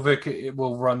Godovic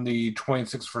will run the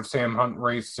 26 for Sam Hunt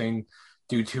Racing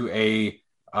due to a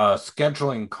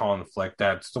scheduling conflict.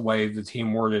 That's the way the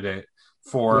team worded it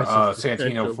for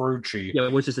Santino Ferrucci. Yeah,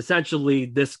 which is essentially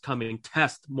this coming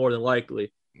test, more than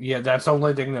likely. Yeah, that's the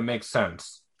only thing that makes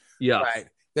sense. Yeah. Right.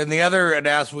 Then the other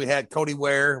announcement, we had Cody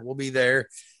Ware will be there.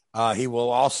 He will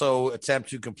also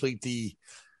attempt to complete the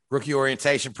rookie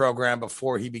orientation program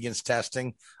before he begins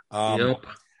testing.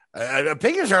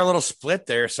 Opinions are a little split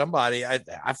there. Somebody,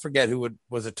 I forget who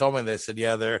told me this, said,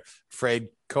 yeah, they're afraid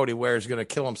Cody Ware is going to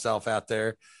kill himself out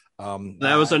there.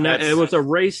 It was a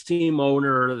race team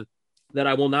owner that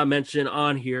I will not mention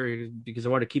on here, because I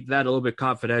want to keep that a little bit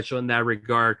confidential in that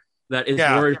regard, that is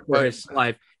worried for his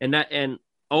life. And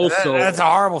also, that's a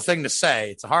horrible thing to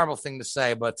say. It's a horrible thing to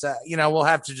say, but we'll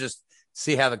have to just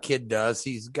see how the kid does.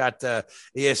 He's got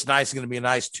it's nice. It's going to be a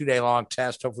nice 2-day long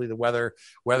test. Hopefully the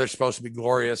weather's supposed to be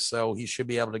glorious, so he should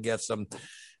be able to get some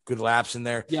good laps in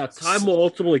there. Yeah, time will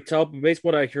ultimately tell, but based on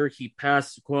what I hear, he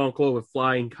passed quote unquote with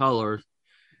flying colors.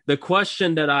 The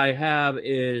question that I have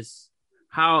is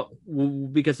how,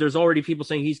 because there's already people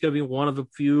saying he's going to be one of the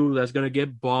few that's going to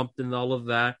get bumped and all of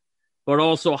that, but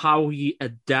also how he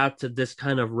adapt to this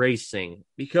kind of racing,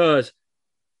 because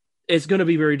it's going to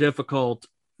be very difficult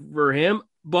for him.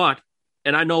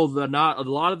 And I know not a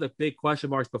lot of the big question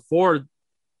marks before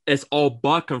it's all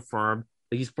but confirmed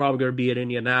that he's probably going to be at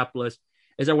Indianapolis,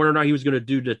 is that whether or not he was going to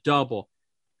do the double.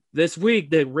 This week,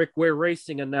 the Rick Ware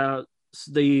Racing announced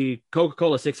the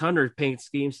Coca-Cola 600 paint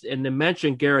schemes, and they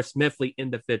mentioned Garrett Smithley in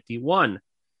the 51,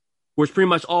 which pretty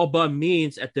much all but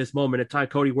means at this moment in time,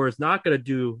 Cody Ware is not going to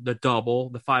do the double,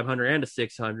 the 500 and the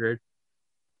 600.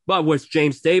 But with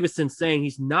James Davison saying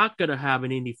he's not going to have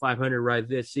an Indy 500 ride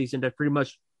this season, that pretty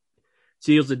much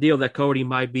seals the deal that Cody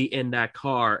might be in that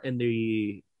car, in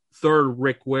the third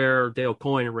Rick Ware Dale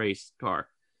Coyne race car.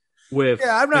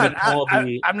 I'm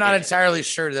not entirely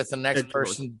sure that the next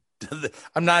person.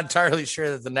 I'm not entirely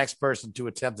sure that the next person to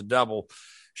attempt the double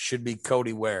should be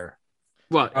Cody Ware.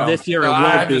 Well, this year it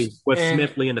will be with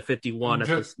Smithley in the 51 at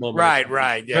this moment.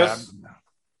 Right. Yeah.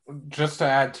 Just to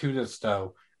add to this,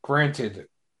 though, granted,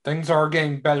 things are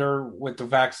getting better with the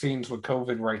vaccines with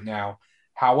COVID right now.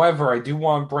 However, I do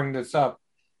want to bring this up.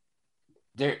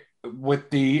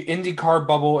 With the IndyCar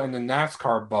bubble and the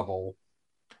NASCAR bubble,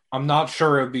 I'm not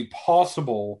sure it would be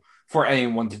possible for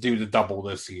anyone to do the double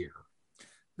this year.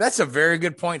 That's a very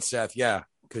good point, Seth. Yeah,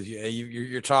 because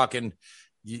you're talking,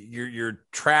 you're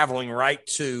traveling right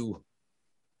to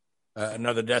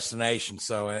another destination.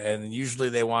 So, and usually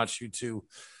they want you to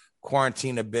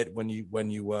quarantine a bit when you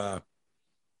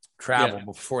travel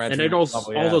before entering. And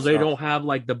although they don't have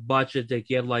like the budget to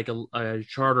get like a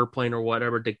charter plane or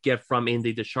whatever to get from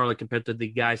Indy to Charlotte compared to the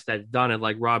guys that done it,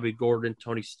 like Robbie Gordon,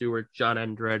 Tony Stewart, John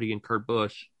Andretti, and Kurt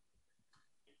Busch.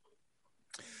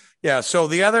 Yeah. So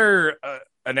the other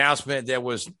announcement that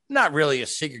was not really a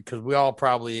secret, because we all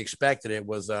probably expected it,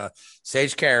 was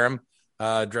Sage Karam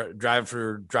driving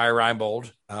for Dry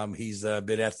Reinbold. He's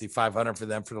been at the 500 for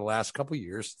them for the last couple of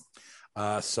years.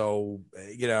 So,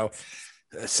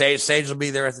 Sage will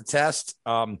be there at the test.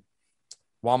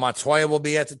 While Montoya will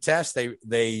be at the test,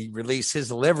 they release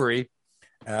his livery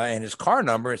and his car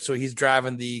number. So he's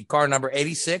driving the car number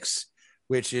 86,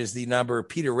 which is the number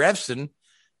Peter Revson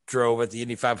drove at the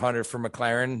Indy 500 for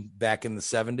McLaren back in the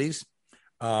 70s.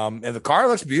 And the car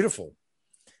looks beautiful.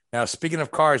 Now, speaking of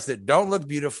cars that don't look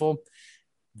beautiful,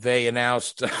 they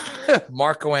announced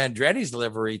Marco Andretti's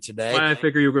livery today. I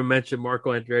figure you were going to mention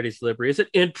Marco Andretti's livery. It's an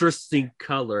interesting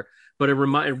color. But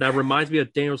that reminds me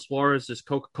of Daniel Suarez's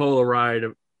Coca-Cola ride.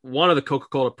 One of the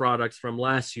Coca-Cola products from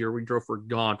last year we drove for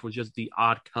Gaunt was just the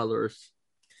odd colors.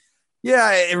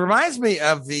 Yeah, it reminds me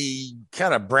of the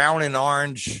kind of brown and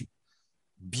orange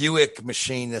Buick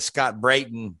machine that Scott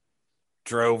Brayton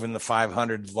drove in the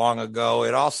 500 long ago.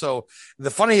 It also, the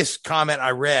funniest comment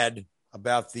I read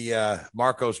about the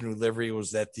Marco's new livery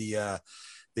was that the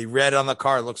red on the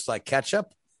car looks like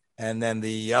ketchup. And then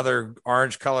the other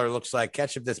orange color looks like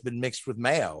ketchup that's been mixed with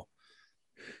mayo.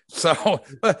 So,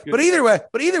 but either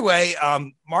way,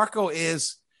 Marco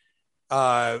is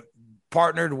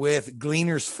partnered with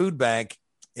Gleaner's Food Bank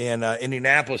in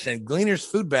Indianapolis. And Gleaner's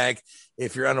Food Bank,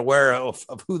 if you're unaware of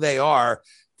who they are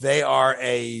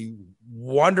a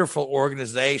wonderful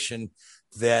organization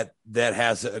that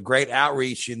has a great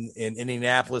outreach in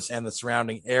Indianapolis and the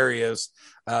surrounding areas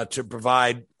to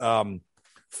provide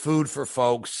food for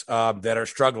folks that are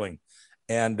struggling.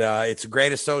 And it's a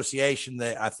great association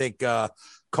that I think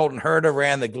Colton Herta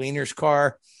ran the Gleaners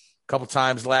car a couple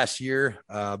times last year.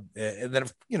 And then,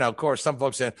 of course, some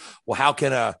folks said, well, how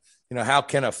can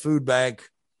a food bank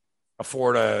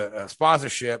afford a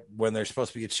sponsorship when they're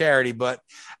supposed to be a charity? But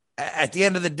at the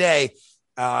end of the day,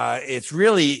 it's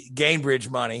really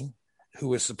Gainbridge money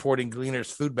who is supporting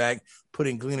Gleaners Food Bank,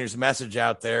 putting Gleaners message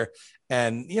out there.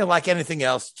 And, like anything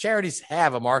else, charities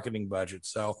have a marketing budget.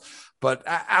 So, but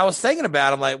I was thinking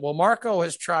about it, like, well, Marco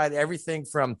has tried everything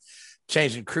from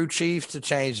changing crew chiefs to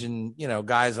changing,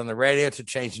 guys on the radio to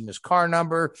changing his car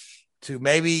number to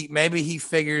maybe he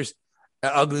figures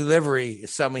an ugly livery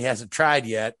is something he hasn't tried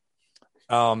yet.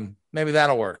 Maybe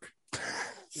that'll work.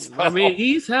 So. I mean,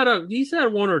 he's had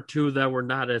one or two that were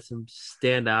not as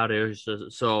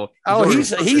standout. So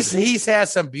he's had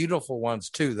some beautiful ones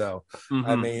too, though.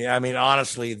 Mm-hmm. I mean,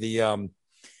 honestly, the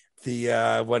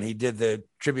when he did the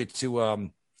tribute to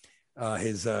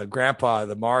his grandpa,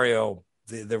 the Mario,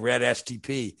 the red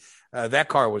STP, that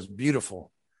car was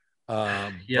beautiful.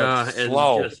 But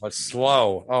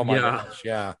slow. Oh my gosh,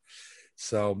 yeah.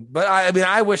 So, but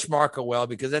I wish Marco well,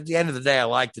 because at the end of the day, I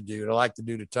like the dude. I like the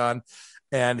dude a ton.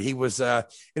 And he was in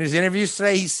his interviews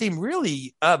today, he seemed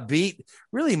really upbeat,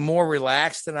 really more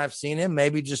relaxed than I've seen him.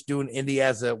 Maybe just doing Indy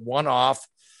as a one-off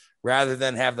rather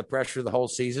than have the pressure of the whole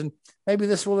season. Maybe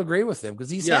this will agree with him, because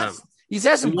he's had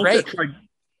some great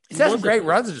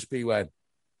runs at the Speedway.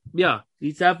 Yeah,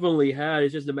 he's definitely had.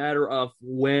 It's just a matter of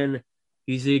when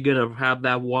he's going to have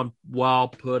that one well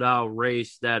put out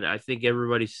race that I think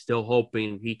everybody's still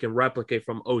hoping he can replicate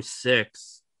from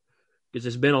 06. Because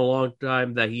it's been a long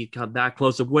time that he got that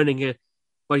close to winning it.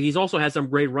 But he's also had some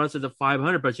great runs at the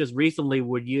 500. But just recently,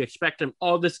 would you expect him,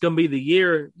 this is going to be the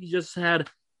year? He's just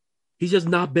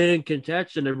not been in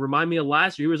contention. It reminded me of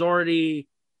last year.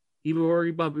 He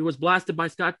was blasted by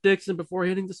Scott Dixon before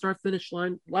hitting the start-finish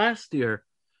line last year.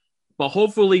 But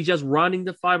hopefully just running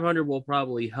the 500 will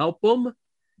probably help him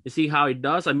to see how he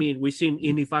does. I mean, we've seen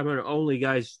Indy 500 only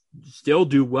guys still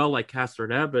do well, like Castor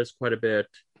Neves quite a bit.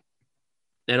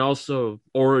 And also,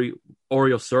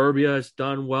 Oriol Serbia has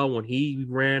done well when he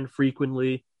ran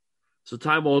frequently. So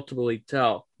time will ultimately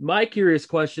tell. My curious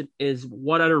question is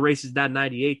what other races that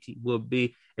 98 team will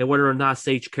be, and whether or not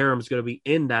Sage Karam is going to be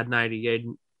in that 98,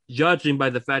 judging by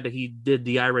the fact that he did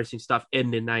the iRacing stuff in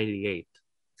the 98.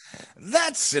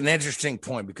 That's an interesting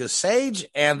point, because Sage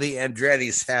and the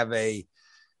Andrettis have a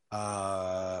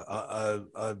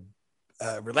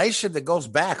relationship that goes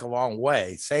back a long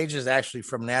way. Sage is actually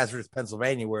from Nazareth,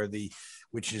 Pennsylvania,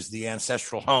 which is the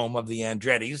ancestral home of the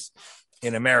Andrettis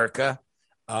in America.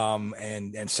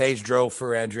 And Sage drove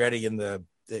for Andretti in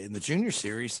the junior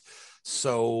series.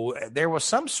 So there was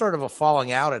some sort of a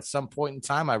falling out at some point in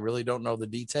time. I really don't know the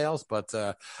details, but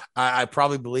I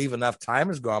probably believe enough time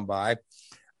has gone by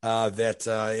that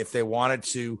if they wanted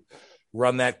to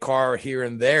run that car here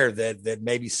and there, that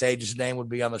maybe Sage's name would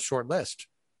be on the short list.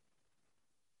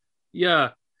 Yeah,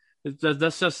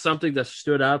 that's just something that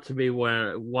stood out to me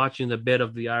when watching a bit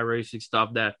of the iRacing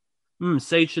stuff, that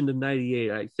Sage in the 98.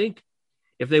 I think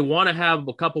if they want to have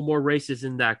a couple more races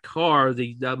in that car,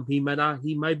 he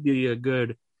might be a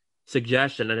good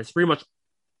suggestion, and it's pretty much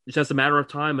it's just a matter of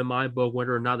time in my book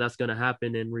whether or not that's going to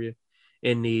happen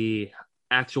in the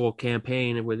actual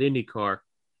campaign with IndyCar.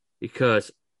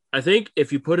 Because I think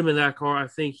if you put him in that car, I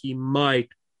think he might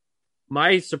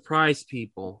surprise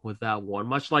people with that one.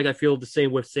 Much like I feel the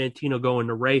same with Santino going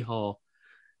to Rahal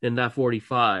in that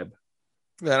 45.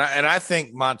 And I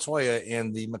think Montoya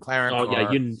in the McLaren car.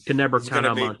 Yeah, you can never count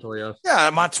out Montoya. Yeah,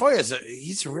 Montoya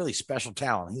he's a really special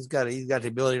talent. He's got the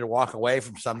ability to walk away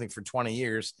from something for 20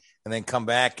 years and then come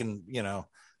back and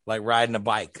like riding a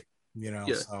bike. Yeah.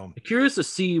 So curious to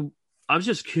see. I'm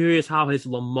just curious how his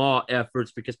Le Mans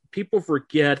efforts, because people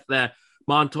forget that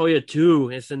Montoya too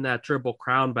is in that Triple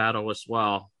Crown battle as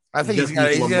well. I think he's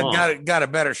got a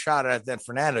better shot at it than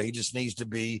Fernando. He just needs to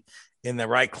be in the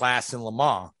right class in Le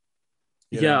Mans.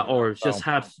 Just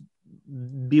have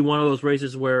be one of those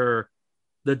races where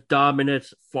the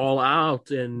dominants fall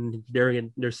out and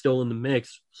they're still in the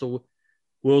mix. So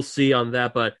we'll see on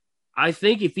that. But I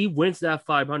think if he wins that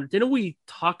 500, didn't we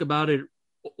talk about it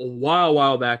a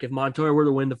while back? If Montoya were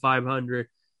to win the 500,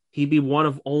 he'd be one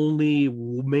of only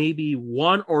maybe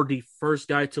one or the first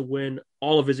guy to win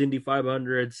all of his Indy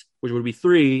 500s, which would be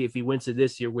 3 if he wins it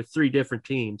this year with 3 different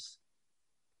teams.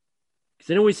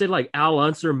 Didn't we say like Al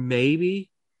Unser maybe?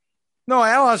 No,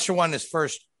 Al Unser won his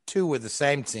first 2 with the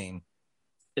same team.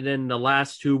 And then the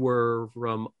last 2 were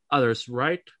from others,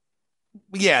 right?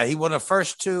 Yeah, he won the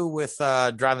first 2 with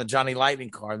driving the Johnny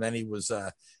Lightning car. And then he was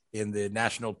in the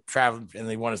National Travel, and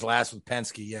he won his last with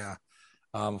Penske. Yeah.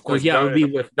 Of course, it would be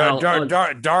with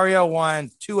Dario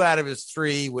won 2 out of his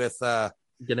 3 with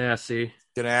Ganassi.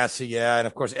 Yeah. And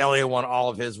of course, Elio won all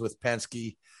of his with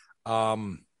Penske.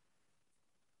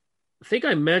 I think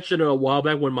I mentioned a while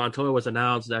back when Montoya was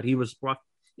announced that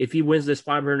if he wins this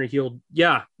 500,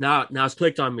 now it's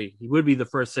clicked on me. He would be the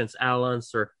first since Al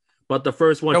Unser, but the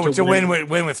first one to win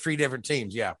with 3 different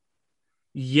teams. Yeah.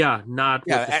 Yeah, not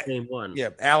with the same one. Yeah,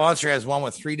 Al Unser has won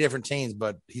with 3 different teams,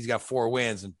 but he's got 4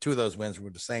 wins, and 2 of those wins were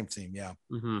with the same team. Yeah.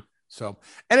 Mm-hmm. So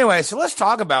anyway, let's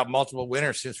talk about multiple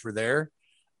winners since we're there,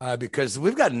 because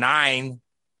we've got 9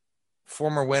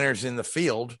 former winners in the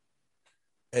field.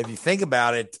 If you think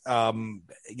about it,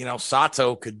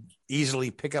 Sato could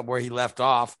easily pick up where he left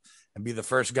off and be the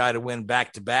first guy to win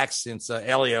back-to-back since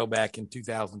Elio back in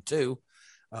 2002.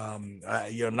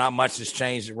 Not much has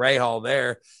changed at Rahal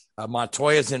there.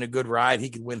 Montoya's in a good ride. He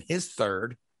could win his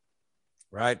 3rd,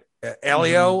 right?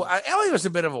 Elio's a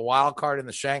bit of a wild card in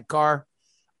the Shank car.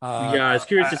 I was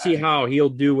curious to see how he'll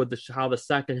do with how the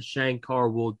second Shank car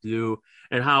will do,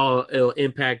 and how it'll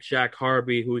impact Jack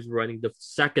Harvey, who's running the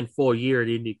 2nd full year at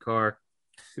IndyCar.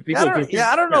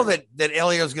 I don't know that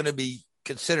Elio's going to be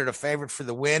considered a favorite for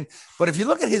the win, but if you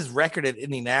look at his record at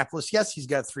Indianapolis, yes, he's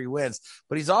got 3 wins,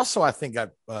 but he's also, I think, got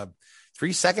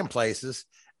 3 second places,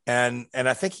 and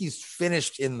I think he's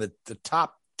finished in the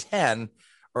top 10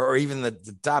 or even the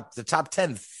top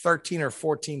 10 13 or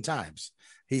 14 times.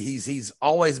 He's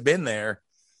always been there.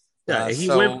 Yeah, he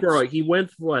went for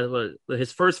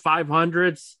his first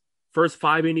 500s, first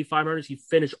 5 Indy 500s. He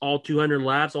finished all 200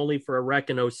 laps, only for a wreck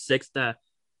in 06 that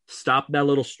stopped that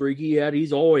little streak he had. He's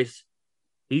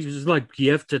just like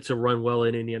gifted to run well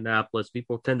in Indianapolis.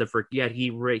 People tend to forget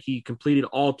he completed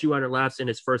all 200 laps in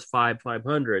his first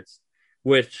 500s,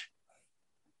 which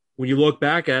when you look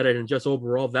back at it and just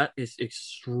overall, that is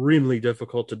extremely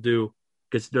difficult to do,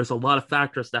 because there's a lot of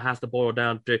factors that has to boil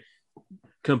down to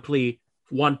complete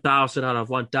 1,000 out of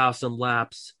 1,000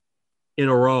 laps in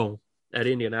a row at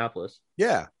Indianapolis.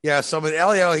 Yeah. So with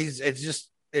Elio,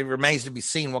 it remains to be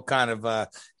seen what kind of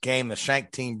game the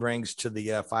Shank team brings to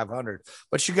the 500.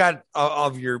 But you got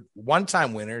of your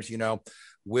one-time winners,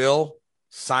 Will,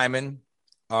 Simon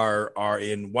are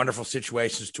in wonderful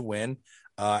situations to win,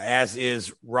 as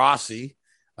is Rossi.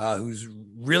 Who's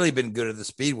really been good at the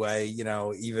Speedway,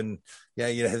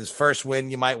 his first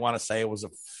win, you might want to say it was a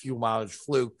few mileage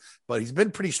fluke, but he's been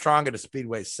pretty strong at the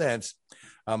Speedway since.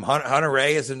 Hunter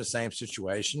Ray is in the same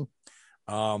situation.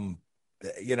 And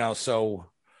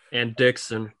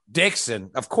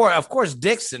Dixon, of course,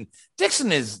 Dixon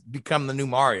has become the new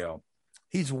Mario.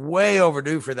 He's way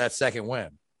overdue for that second win.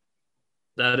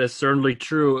 That is certainly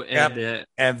true. And,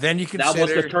 and then you consider...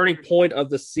 That was the turning point of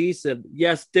the season.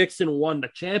 Yes, Dixon won the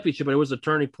championship, but it was a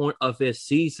turning point of his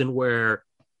season where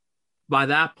by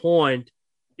that point,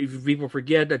 if people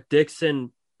forget that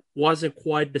Dixon wasn't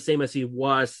quite the same as he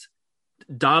was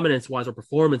dominance-wise or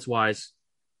performance-wise.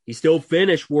 He still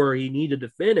finished where he needed to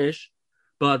finish,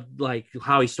 but like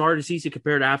how he started the season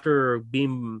compared to after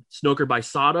being snookered by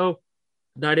Sato,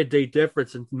 night and day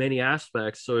difference in many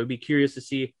aspects. So it'd be curious to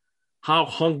see how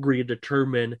hungry and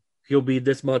determined he'll be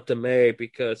this month of May,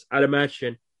 because I'd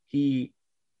imagine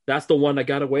that that's the one that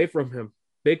got away from him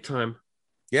big time.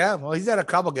 Yeah, well, he's had a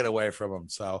couple get away from him.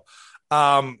 So,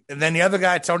 and then the other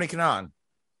guy, Tony Kanaan,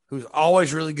 who's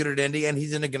always really good at Indy, and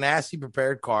he's in a Ganassi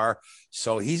prepared car,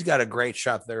 so he's got a great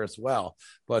shot there as well.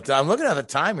 But I'm looking at the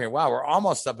time here. Wow, we're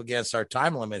almost up against our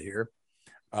time limit here.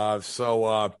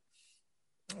 So,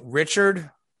 Richard,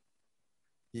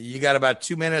 you got about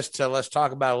 2 minutes to let's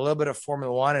talk about a little bit of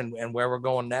Formula One and where we're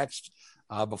going next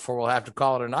before we'll have to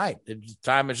call it a night. The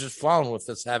time has just flown with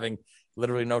us having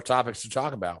literally no topics to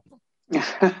talk about.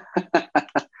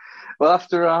 Well,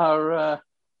 after our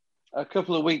a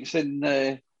couple of weeks in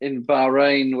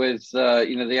Bahrain with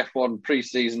the F1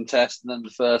 preseason test and then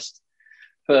the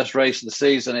first race of the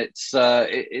season, it's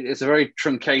a very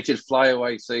truncated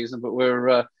flyaway season. But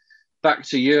we're back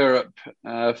to Europe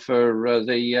for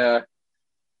the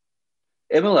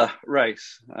Imola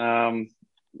race. I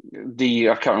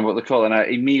can't remember what they call it now.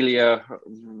 Emilia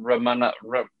Romagna,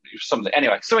 something.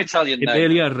 Anyway, some Italian name.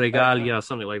 Emilia Regalia,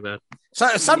 something like that. So,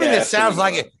 something that sounds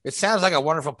like it. It sounds like a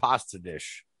wonderful pasta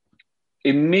dish.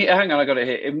 Hang on, I got it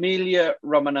here. Emilia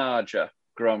Romagna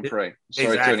Grand Prix.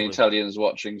 Sorry to any Italians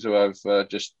watching who have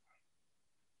just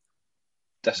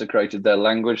desecrated their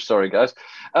language. Sorry, guys.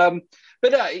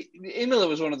 But Imola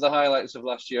was one of the highlights of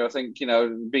last year. I think,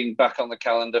 being back on the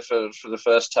calendar for the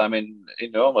first time in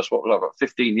almost about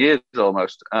 15 years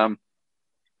almost.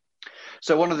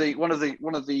 So one of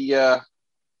the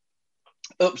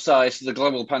upsides to the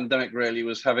global pandemic really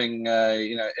was having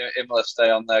Imola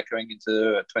stay on there going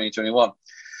into 2021.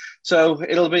 So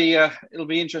it'll be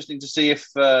interesting to see if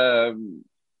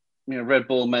Red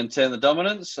Bull maintain the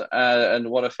dominance and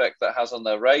what effect that has on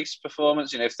their race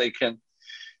performance. If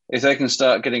they can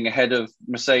start getting ahead of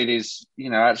Mercedes,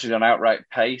 actually on outright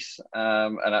pace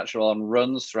and actually on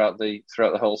runs throughout the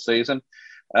whole season.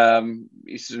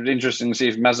 It's interesting to see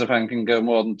if Mazepin can go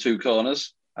more than 2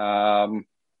 corners.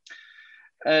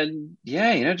 And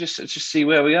just see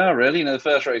where we are really. The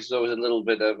first race is always a little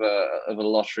bit of a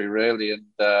lottery really. And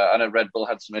I know Red Bull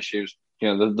had some issues.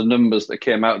 The numbers that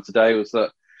came out today was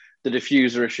that the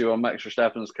diffuser issue on Max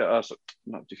Verstappen's car,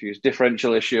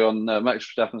 differential issue on Max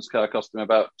Verstappen's car cost him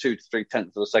about 2 to 3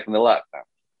 tenths of a second a lap. Now,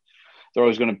 they're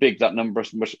always going to big that number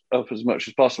up as much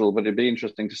as possible, but it'd be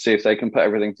interesting to see if they can put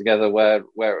everything together where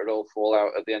it all fall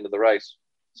out at the end of the race.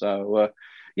 So,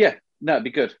 it'd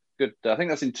be good. Good. I think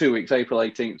that's in 2 weeks, April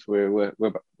 18th.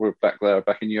 We're back there,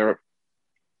 back in Europe.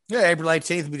 Yeah, April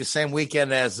 18th will be the same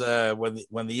weekend as when the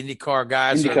IndyCar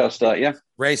guys start,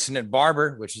 racing at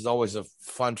Barber, which is always a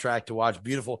fun track to watch.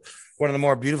 Beautiful, one of the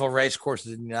more beautiful race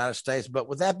courses in the United States. But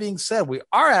with that being said, we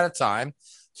are out of time.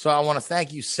 So I want to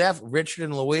thank you, Seth, Richard,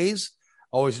 and Louise.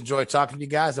 Always enjoy talking to you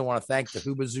guys. I want to thank the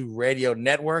Hubazoo Radio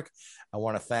Network. I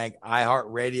want to thank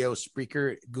iHeartRadio,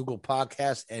 Spreaker, Google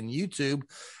Podcasts, and YouTube.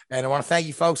 And I want to thank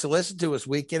you folks that listen to us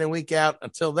week in and week out.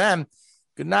 Until then,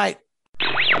 good night.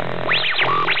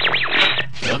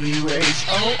 WHOOBAZOO,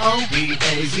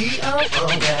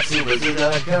 that's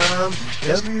Hubazoo.com.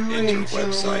 Enter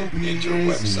website, enter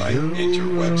website, enter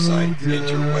website,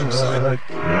 enter website.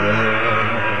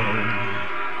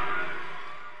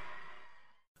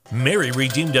 Mary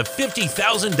redeemed a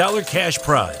 $50,000 cash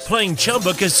prize playing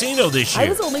Chumba Casino this year. I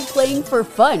was only playing for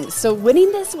fun, so winning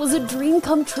this was a dream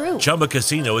come true. Chumba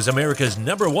Casino is America's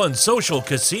 #1 social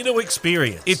casino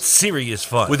experience. It's serious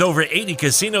fun. With over 80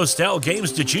 casino-style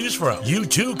games to choose from, you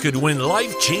too could win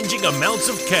life-changing amounts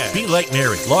of cash. Be like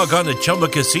Mary. Log on to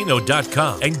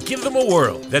ChumbaCasino.com and give them a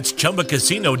whirl. That's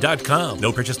ChumbaCasino.com.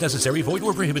 No purchase necessary. Void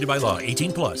or prohibited by law.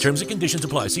 18+. Terms and conditions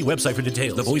apply. See website for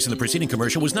details. The voice in the preceding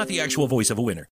commercial was not the actual voice of a winner.